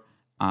before,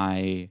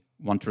 I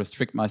want to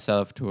restrict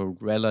myself to a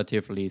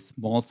relatively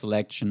small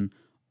selection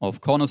of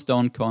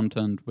cornerstone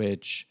content,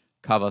 which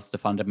covers the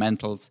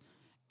fundamentals.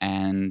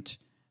 And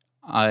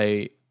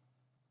I'm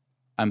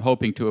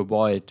hoping to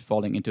avoid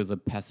falling into the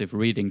passive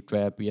reading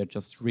trap. We are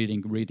just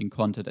reading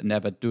content and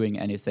never doing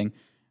anything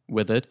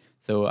with it.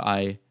 So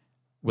I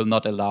will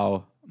not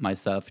allow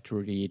myself to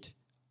read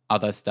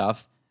other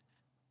stuff,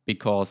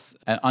 because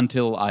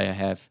until I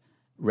have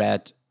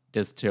read,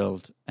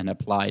 distilled, and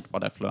applied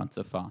what I've learned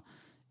so far,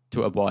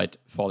 to avoid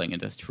falling in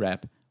this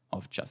trap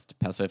of just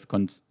passive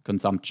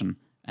consumption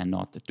and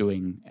not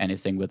doing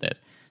anything with it.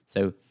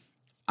 So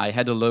I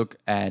had a look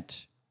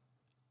at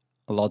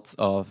lots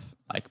of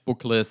like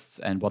book lists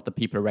and what the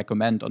people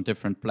recommend on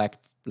different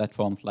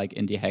platforms like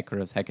Indie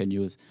Hackers, Hacker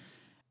News,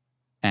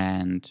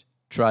 and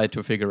try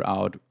to figure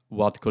out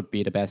what could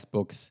be the best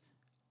books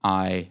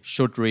I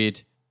should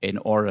read in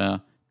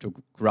order to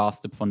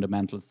grasp the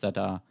fundamentals that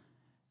are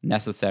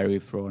necessary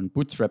for a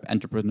bootstrap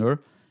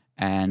entrepreneur.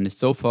 And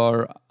so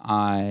far,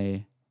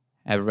 I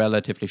have a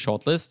relatively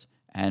short list,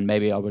 and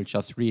maybe I will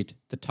just read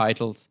the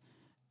titles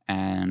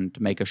and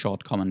make a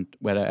short comment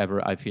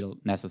wherever I feel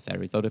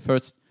necessary. So the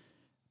first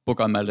book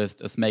on my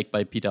list is Make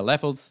by Peter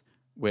Levels,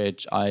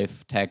 which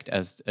I've tagged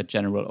as a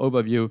general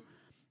overview,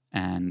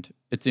 and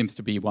it seems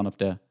to be one of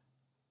the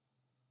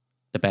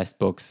best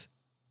books,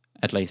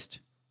 at least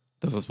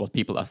this is what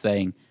people are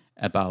saying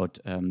about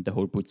the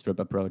whole bootstrap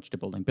approach to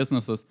building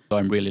businesses. So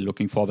I'm really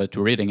looking forward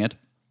to reading it.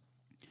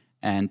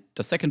 And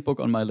the second book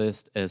on my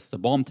list is The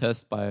Bomb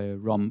Test by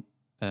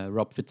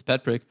Rob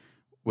Fitzpatrick,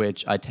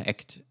 which I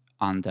tagged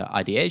under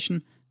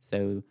ideation.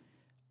 So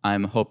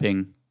I'm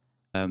hoping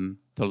to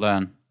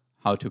learn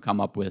how to come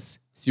up with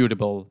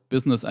suitable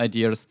business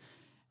ideas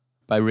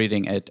by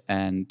reading it,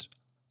 and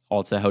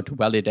also how to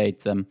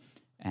validate them.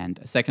 And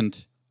a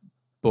second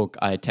book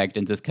I tagged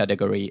in this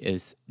category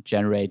is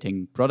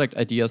Generating Product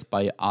Ideas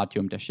by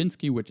Artyom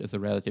Dashinsky, which is a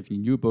relatively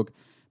new book,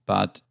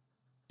 but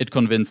it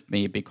convinced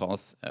me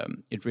because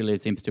it really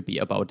seems to be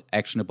about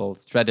actionable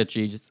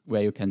strategies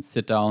where you can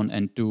sit down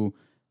and do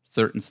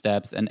certain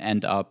steps and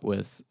end up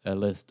with a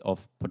list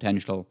of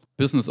potential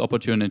business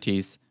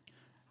opportunities.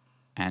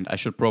 And I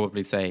should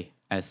probably say,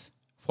 as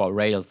for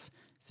Rails,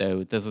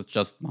 so this is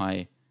just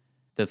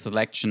the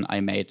selection I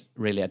made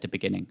really at the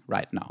beginning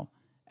right now.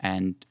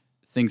 And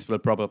things will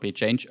probably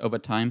change over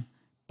time,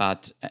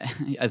 but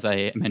as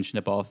I mentioned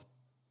above,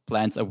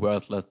 plans are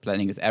worthless,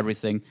 planning is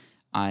everything.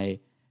 I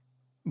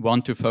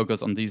want to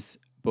focus on these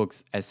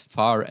books as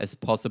far as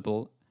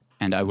possible,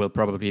 and I will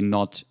probably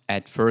not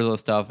add further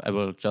stuff. I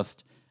will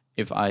just,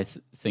 if I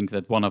think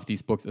that one of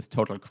these books is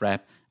total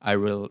crap, I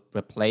will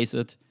replace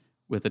it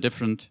with a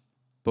different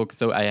book.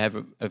 So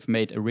I've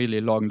made a really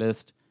long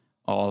list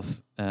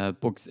of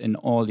books in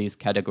all these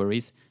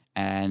categories,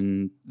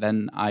 and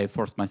then I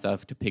forced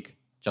myself to pick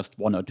just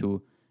one or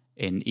two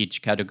in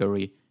each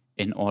category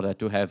in order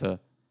to have a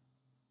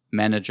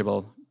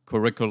manageable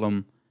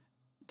curriculum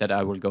that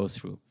I will go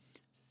through.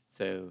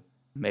 So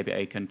maybe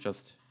I can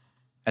just,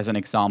 as an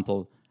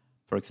example,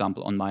 for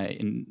example,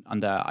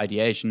 under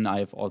ideation, I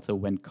have also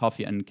When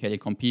Coffee and Kale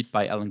Compete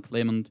by Alan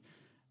Clement,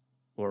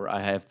 or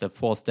I have the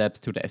 4 Steps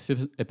to the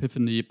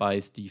Epiphany by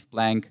Steve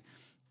Blank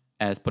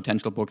as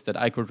potential books that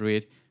I could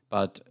read.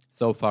 But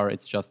so far,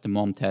 it's just the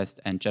MOM test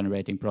and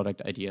generating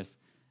product ideas.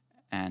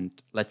 And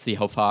let's see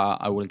how far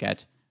I will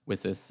get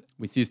with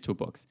these 2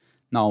 books.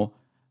 Now,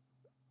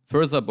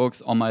 further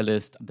books on my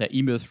list: The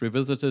Emails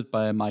Revisited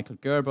by Michael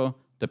Gerber,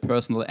 The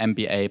Personal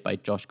MBA by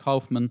Josh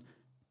Kaufman,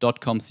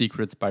 .com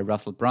Secrets by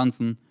Russell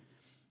Brunson,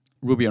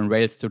 Ruby on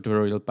Rails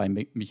tutorial by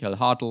Michael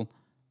Hartl,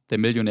 The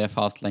Millionaire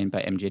Fastlane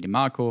by MJ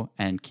DeMarco,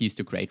 and Keys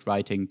to Great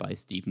Writing by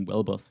Stephen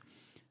Wilbers.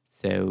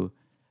 So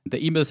The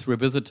Emails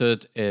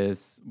Revisited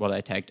is what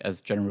I tagged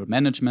as general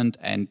management,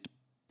 and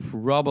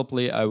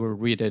probably I will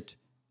read it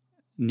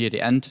near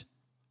the end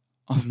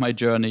of my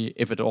journey,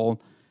 if at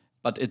all.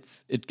 But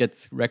it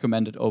gets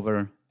recommended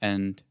over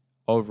and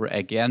over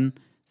again.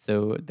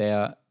 So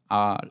there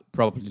are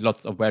probably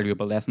lots of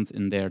valuable lessons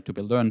in there to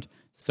be learned.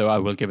 So I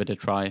will give it a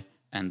try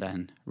and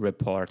then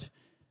report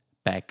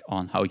back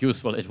on how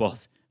useful it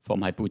was for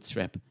my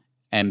Bootstrap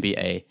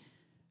MBA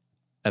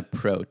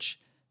approach.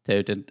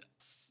 So the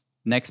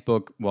next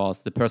book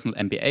was The Personal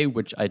MBA,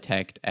 which I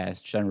tagged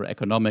as general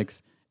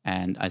economics.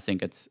 And I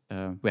think it's,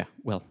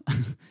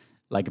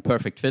 like a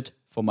perfect fit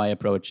for my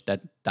approach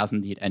that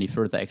doesn't need any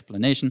further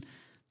explanation.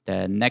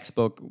 The next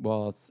book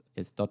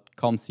is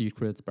 .com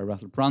Secrets by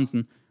Russell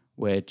Brunson,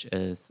 which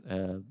is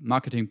a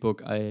marketing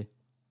book I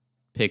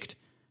picked,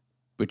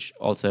 which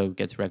also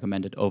gets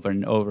recommended over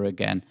and over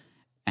again.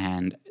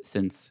 And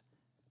since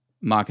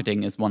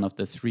marketing is one of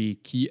the 3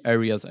 key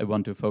areas I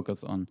want to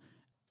focus on,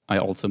 I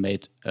also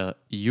made a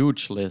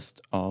huge list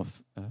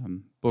of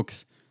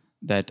books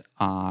that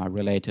are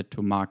related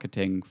to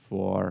marketing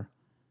for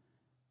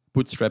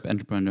Bootstrap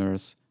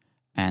entrepreneurs,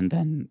 and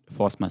then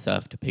forced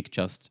myself to pick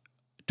just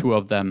 2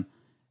 of them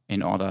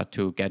in order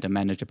to get a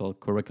manageable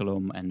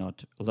curriculum and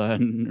not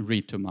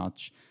read too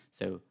much.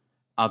 So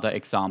other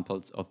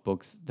examples of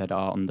books that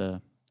are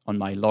on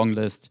my long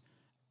list: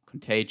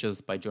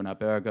 Contagious by Jonah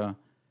Berger,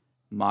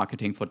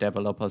 Marketing for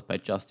Developers by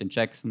Justin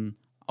Jackson,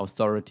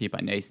 Authority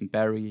by Nathan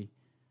Barry,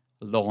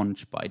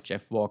 Launch by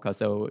Jeff Walker,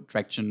 so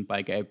Traction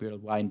by Gabriel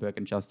Weinberg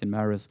and Justin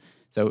Maris.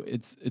 So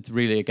it's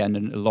really, again,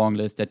 a long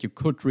list that you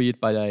could read,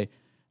 but I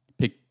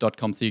picked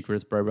 .com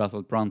Secrets by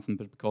Russell Brunson,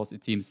 but because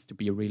it seems to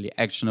be really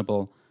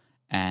actionable,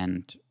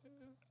 and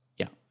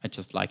yeah, I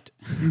just liked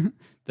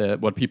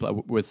what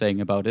people were saying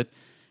about it.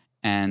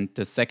 And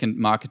the second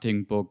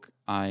marketing book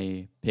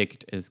I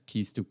picked is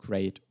Keys to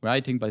Great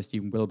Writing by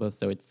Stephen Wilbers.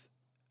 So it's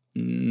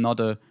not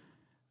a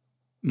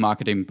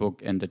marketing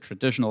book in the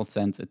traditional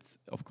sense. It's,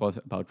 of course,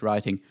 about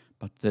writing.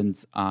 But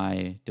since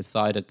I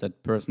decided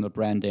that personal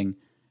branding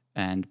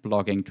and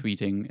blogging,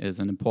 tweeting is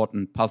an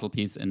important puzzle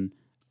piece in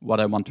what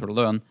I want to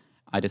learn,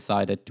 I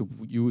decided to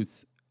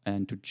use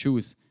and to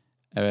choose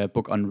a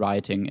book on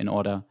writing in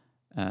order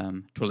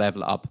to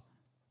level up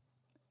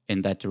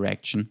in that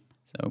direction.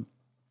 So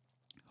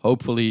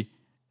hopefully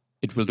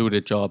it will do the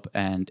job,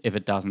 and if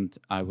it doesn't,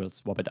 I will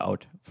swap it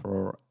out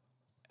for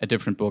a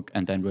different book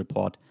and then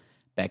report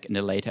back in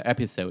a later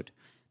episode.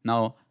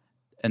 Now,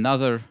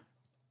 another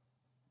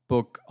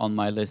book on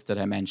my list that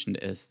I mentioned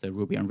is the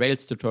Ruby on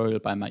Rails tutorial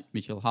by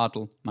Michael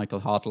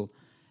Hartl,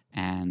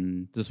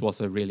 and this was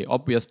a really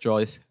obvious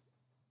choice,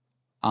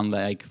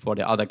 unlike for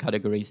the other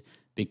categories,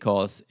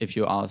 because if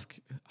you ask,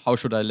 how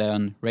should I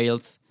learn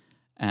Rails?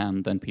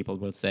 Then people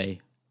will say,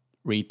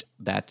 read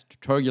that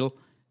tutorial.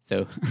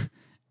 So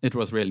it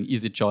was really an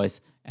easy choice,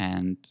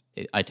 and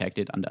I tagged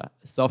it under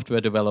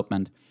software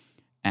development.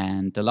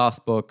 And the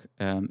last book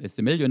is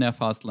The Millionaire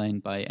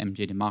Fastlane by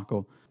MJ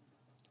DeMarco.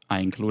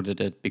 I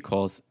included it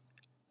because,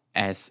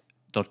 as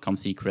 .com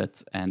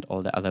Secrets and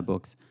all the other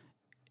books,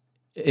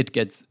 it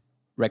gets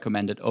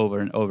recommended over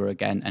and over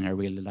again, and I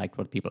really liked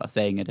what people are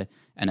saying it,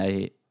 and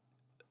I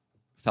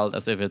felt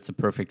as if it's a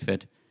perfect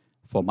fit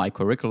for my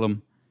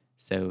curriculum.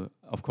 So,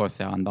 of course,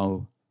 there are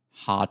no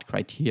hard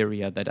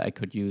criteria that I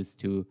could use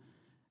to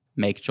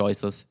make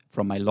choices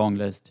from my long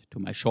list to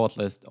my short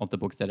list of the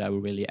books that I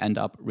will really end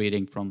up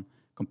reading from,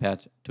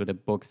 compared to the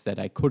books that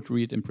I could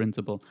read in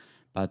principle.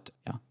 But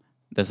yeah,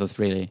 this is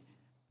really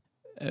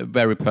a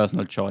very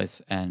personal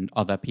choice, and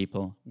other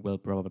people will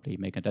probably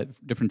make a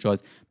different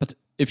choice. But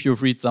if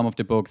you've read some of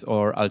the books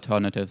or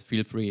alternatives,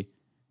 feel free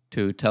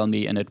to tell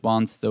me in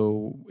advance.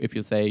 So if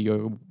you say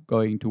you're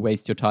going to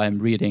waste your time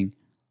reading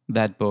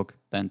that book,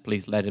 then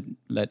please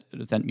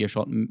send me a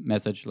short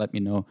message, let me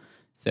know.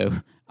 So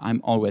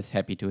I'm always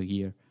happy to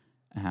hear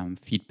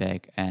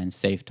feedback and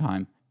save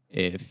time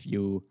if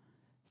you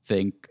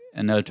think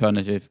an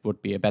alternative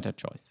would be a better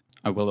choice.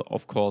 I will,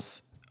 of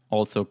course,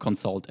 also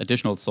consult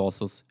additional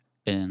sources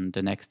in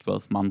the next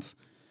 12 months.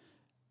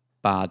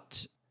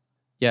 But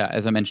yeah,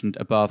 as I mentioned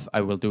above,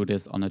 I will do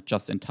this on a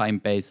just-in-time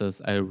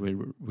basis. I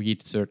will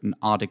read certain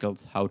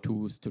articles,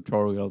 how-tos,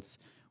 tutorials,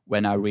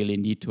 when I really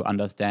need to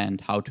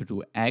understand how to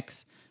do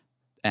X,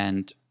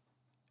 and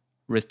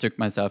restrict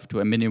myself to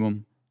a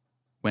minimum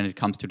when it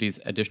comes to these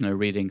additional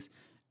readings,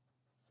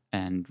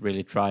 and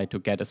really try to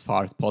get as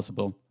far as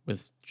possible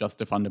with just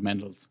the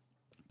fundamentals.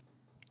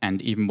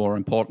 And even more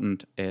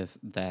important is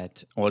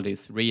that all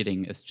this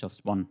reading is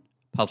just one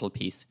puzzle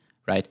piece,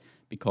 right?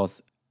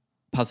 Because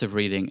passive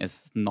reading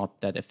is not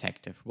that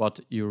effective. What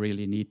you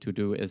really need to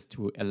do is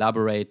to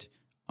elaborate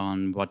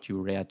on what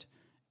you read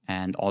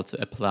and also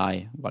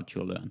apply what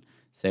you learn.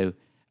 So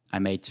I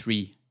made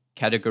 3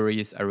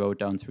 categories. I wrote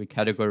down 3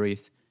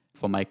 categories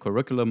for my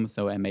curriculum.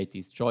 So I made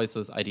these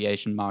choices: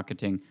 ideation,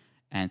 marketing,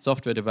 and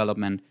software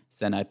development.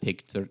 Then I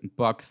picked certain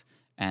books,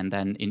 and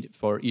then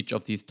for each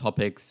of these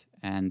topics,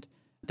 and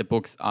the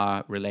books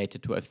are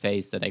related to a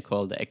phase that I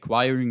call the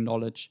acquiring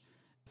knowledge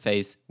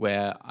phase,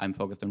 where I'm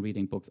focused on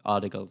reading books,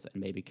 articles,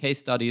 and maybe case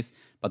studies.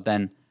 But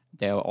then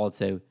there are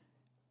also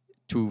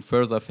 2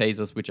 further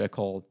phases, which I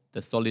call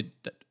the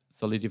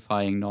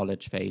solidifying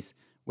knowledge phase,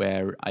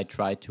 where I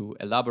try to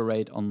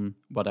elaborate on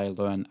what I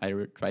learn. I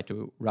try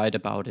to write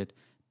about it,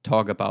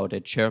 talk about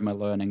it, share my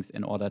learnings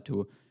in order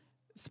to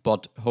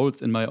spot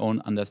holes in my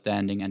own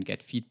understanding and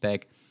get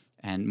feedback.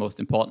 And most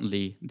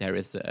importantly, there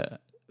is a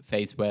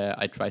phase where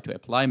I try to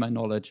apply my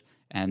knowledge.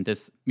 And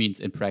this means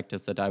in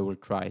practice that I will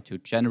try to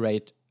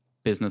generate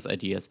business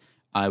ideas.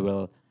 I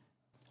will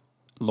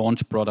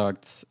launch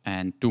products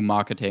and do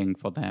marketing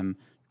for them,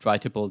 try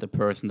to build a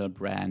personal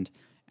brand.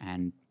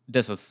 And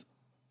this is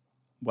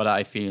what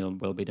I feel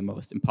will be the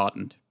most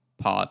important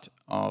part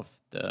of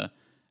the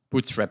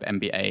Bootstrap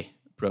MBA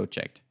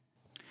project.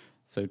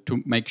 So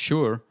to make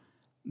sure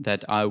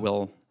that I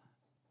will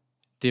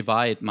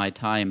divide my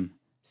time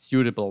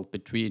suitable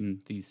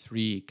between these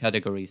 3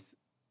 categories,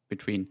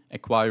 between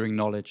acquiring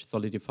knowledge,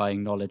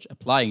 solidifying knowledge,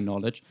 applying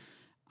knowledge,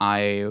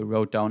 I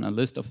wrote down a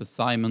list of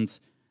assignments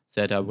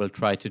that I will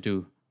try to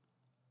do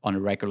on a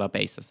regular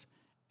basis.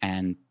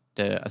 And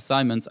the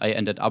assignments I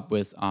ended up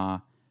with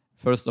are,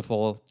 first of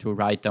all, to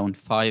write down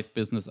 5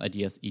 business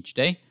ideas each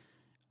day.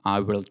 I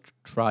will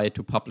try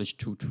to publish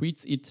 2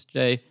 tweets each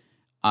day.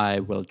 I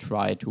will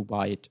try to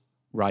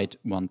write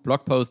 1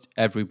 blog post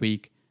every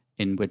week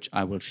in which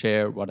I will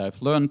share what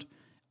I've learned.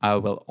 I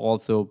will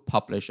also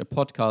publish a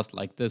podcast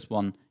like this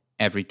one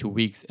every 2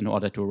 weeks in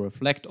order to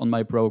reflect on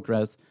my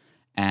progress.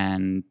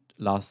 And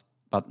last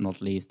but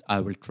not least, I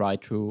will try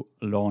to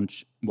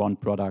launch 1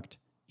 product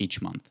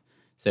each month.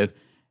 So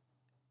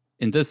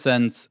in this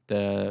sense,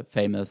 the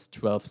famous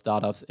 12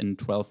 startups in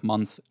 12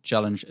 months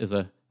challenge is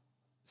a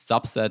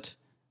subset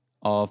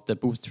of the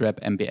Bootstrap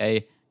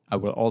MBA. I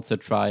will also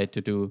try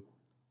to do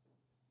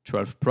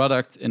 12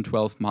 products in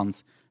 12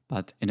 months.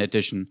 But in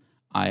addition,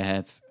 I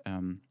have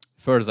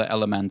further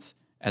elements.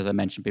 As I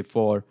mentioned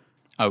before,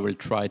 I will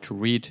try to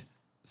read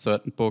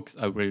certain books.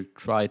 I will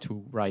try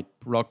to write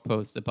blog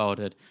posts about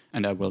it.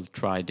 And I will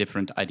try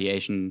different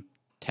ideation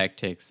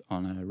tactics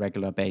on a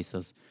regular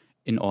basis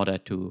in order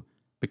to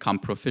become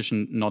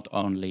proficient not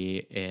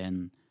only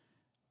in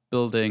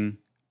building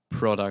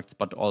products,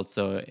 but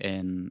also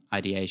in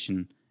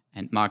ideation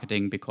and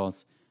marketing,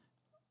 because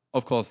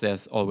of course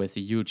there's always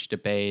a huge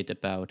debate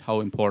about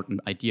how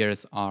important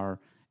ideas are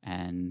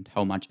and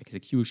how much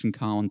execution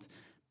counts.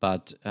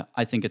 But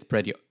I think it's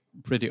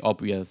pretty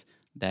obvious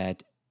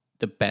that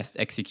the best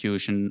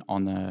execution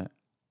on an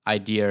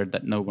idea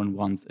that no one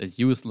wants is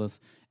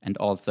useless, and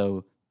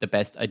also the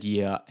best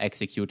idea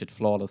executed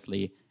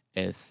flawlessly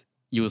is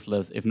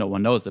useless if no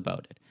one knows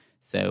about it.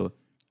 So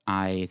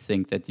I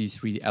think that these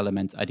 3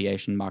 elements,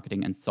 ideation,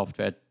 marketing, and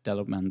software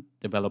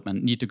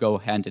development, need to go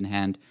hand in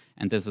hand.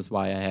 And this is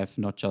why I have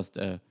not just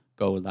a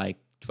goal like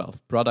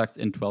 12 products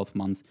in 12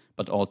 months,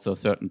 but also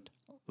certain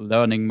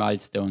learning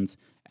milestones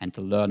and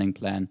a learning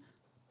plan,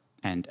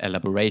 and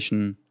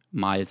elaboration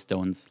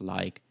milestones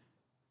like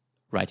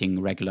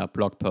writing regular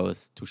blog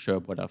posts to share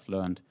what I've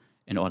learned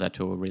in order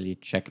to really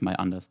check my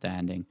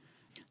understanding.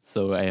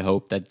 So I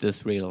hope that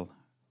this will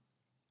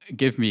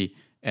give me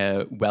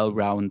a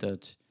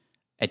well-rounded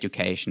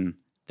education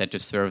that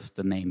deserves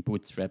the name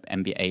Bootstrap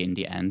MBA in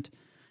the end.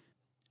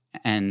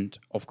 And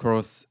of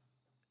course,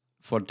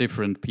 for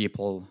different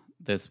people,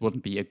 this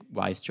wouldn't be a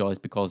wise choice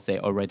because they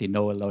already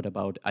know a lot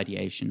about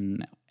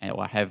ideation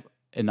or have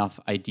enough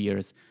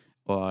ideas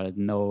or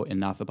know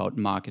enough about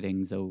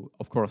marketing. So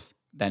of course,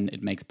 then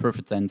it makes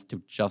perfect sense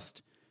to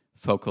just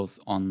focus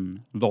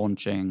on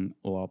launching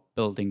or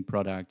building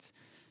products.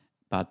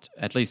 But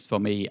at least for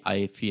me,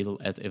 I feel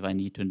as if I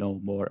need to know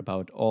more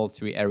about all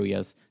 3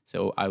 areas.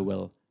 So I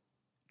will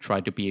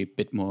try to be a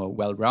bit more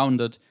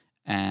well-rounded,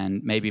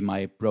 and maybe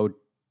my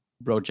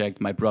project,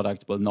 my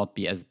product will not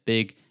be as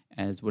big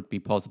as would be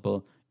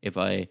possible if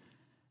I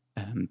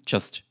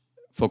just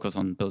focus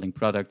on building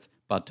products.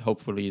 But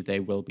hopefully they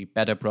will be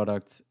better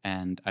products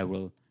and I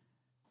will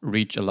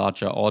reach a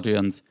larger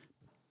audience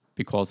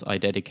because I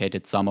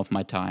dedicated some of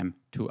my time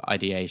to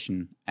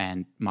ideation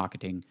and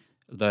marketing,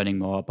 learning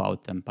more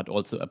about them, but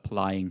also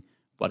applying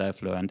what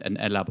I've learned and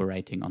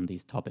elaborating on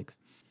these topics.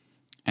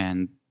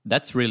 And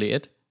that's really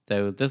it.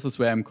 So this is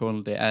where I'm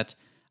currently at.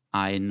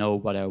 I know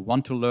what I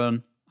want to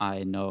learn.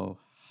 I know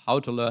how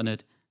to learn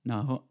it.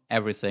 Now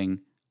everything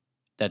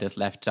that is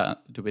left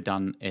to be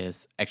done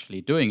is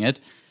actually doing it.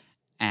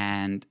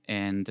 And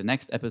in the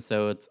next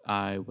episodes,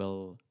 I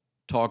will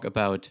talk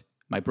about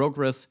my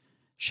progress,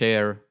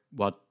 share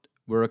what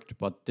worked,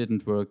 what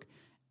didn't work,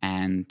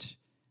 and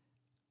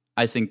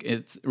I think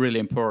it's really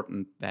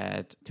important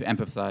that to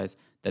emphasize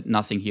that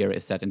nothing here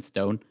is set in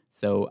stone.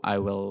 So I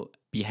will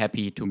be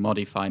happy to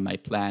modify my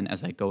plan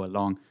as I go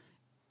along.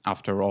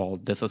 After all,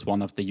 this is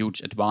one of the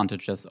huge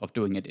advantages of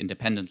doing it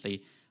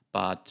independently.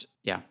 But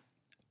yeah,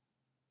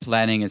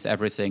 planning is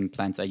everything.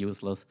 Plans are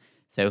useless.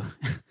 So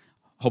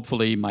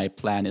hopefully my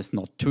plan is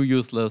not too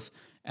useless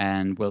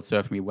and will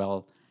serve me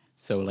well.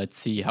 So let's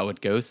see how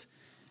it goes.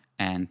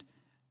 And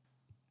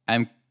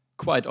I'm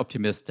quite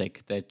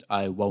optimistic that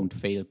I won't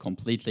fail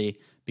completely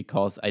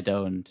because I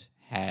don't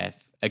have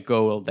a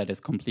goal that is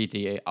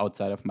completely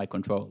outside of my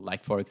control.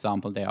 Like, for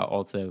example, there are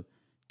also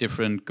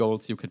different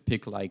goals you could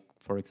pick, like,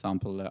 for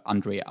example,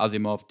 Andrei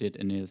Asimov did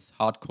in his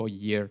hardcore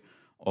year,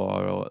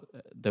 or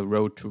the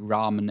Road to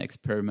Ramen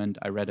experiment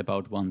I read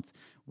about once,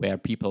 where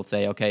people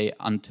say, okay,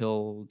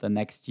 until the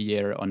next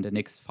year, on the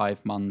next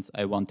 5 months,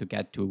 I want to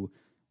get to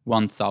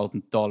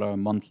 $1,000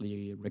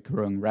 monthly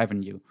recurring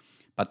revenue.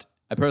 But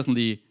I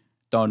personally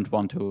don't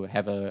want to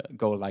have a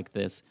goal like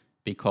this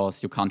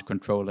because you can't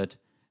control it.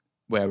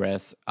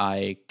 Whereas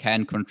I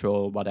can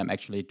control what I'm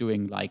actually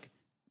doing, like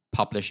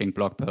publishing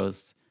blog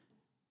posts,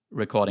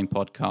 recording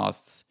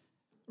podcasts,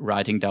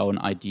 writing down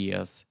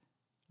ideas,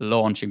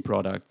 launching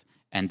products,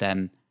 and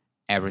then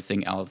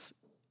everything else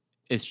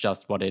is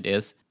just what it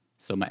is.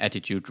 So my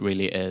attitude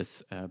really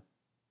is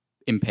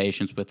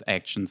impatience with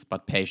actions,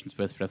 but patience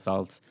with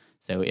results.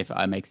 So if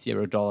I make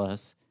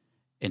 $0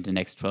 in the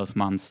next 12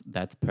 months,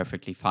 that's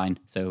perfectly fine.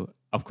 So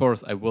of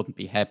course I wouldn't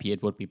be happy.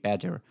 It would be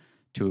better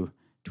to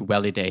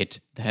validate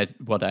that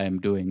what I am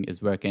doing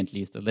is working at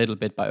least a little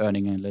bit by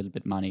earning a little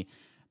bit money,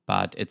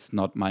 but it's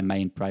not my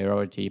main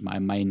priority. My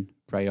main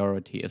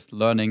priority is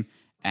learning.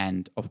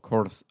 And of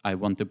course, I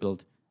want to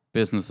build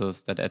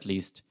businesses that at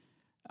least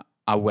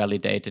are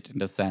validated in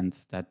the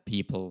sense that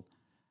people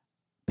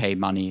pay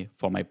money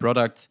for my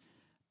products.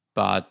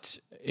 But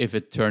if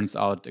it turns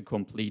out a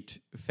complete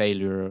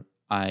failure,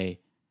 I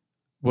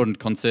wouldn't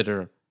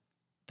consider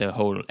the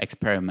whole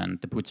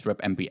experiment, the Bootstrap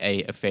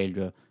MBA, a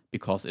failure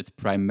because it's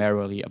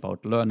primarily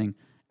about learning.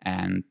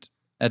 And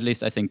at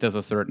least I think this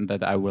is certain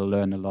that I will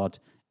learn a lot,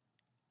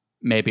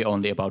 maybe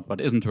only about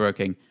what isn't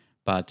working,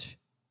 but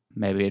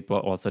maybe it will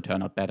also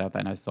turn out better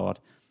than I thought.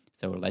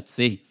 So let's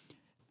see.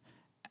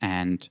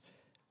 And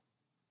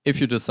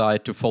if you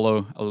decide to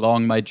follow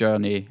along my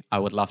journey, I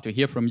would love to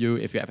hear from you.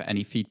 If you have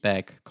any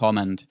feedback,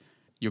 comment,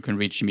 you can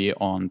reach me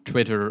on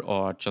Twitter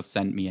or just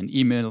send me an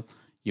email.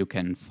 You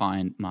can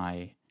find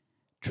my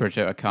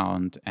Twitter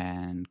account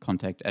and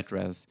contact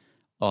address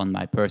on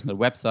my personal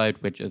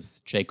website, which is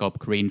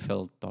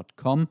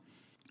jacobgreenfield.com.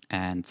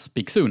 And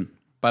speak soon.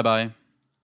 Bye-bye.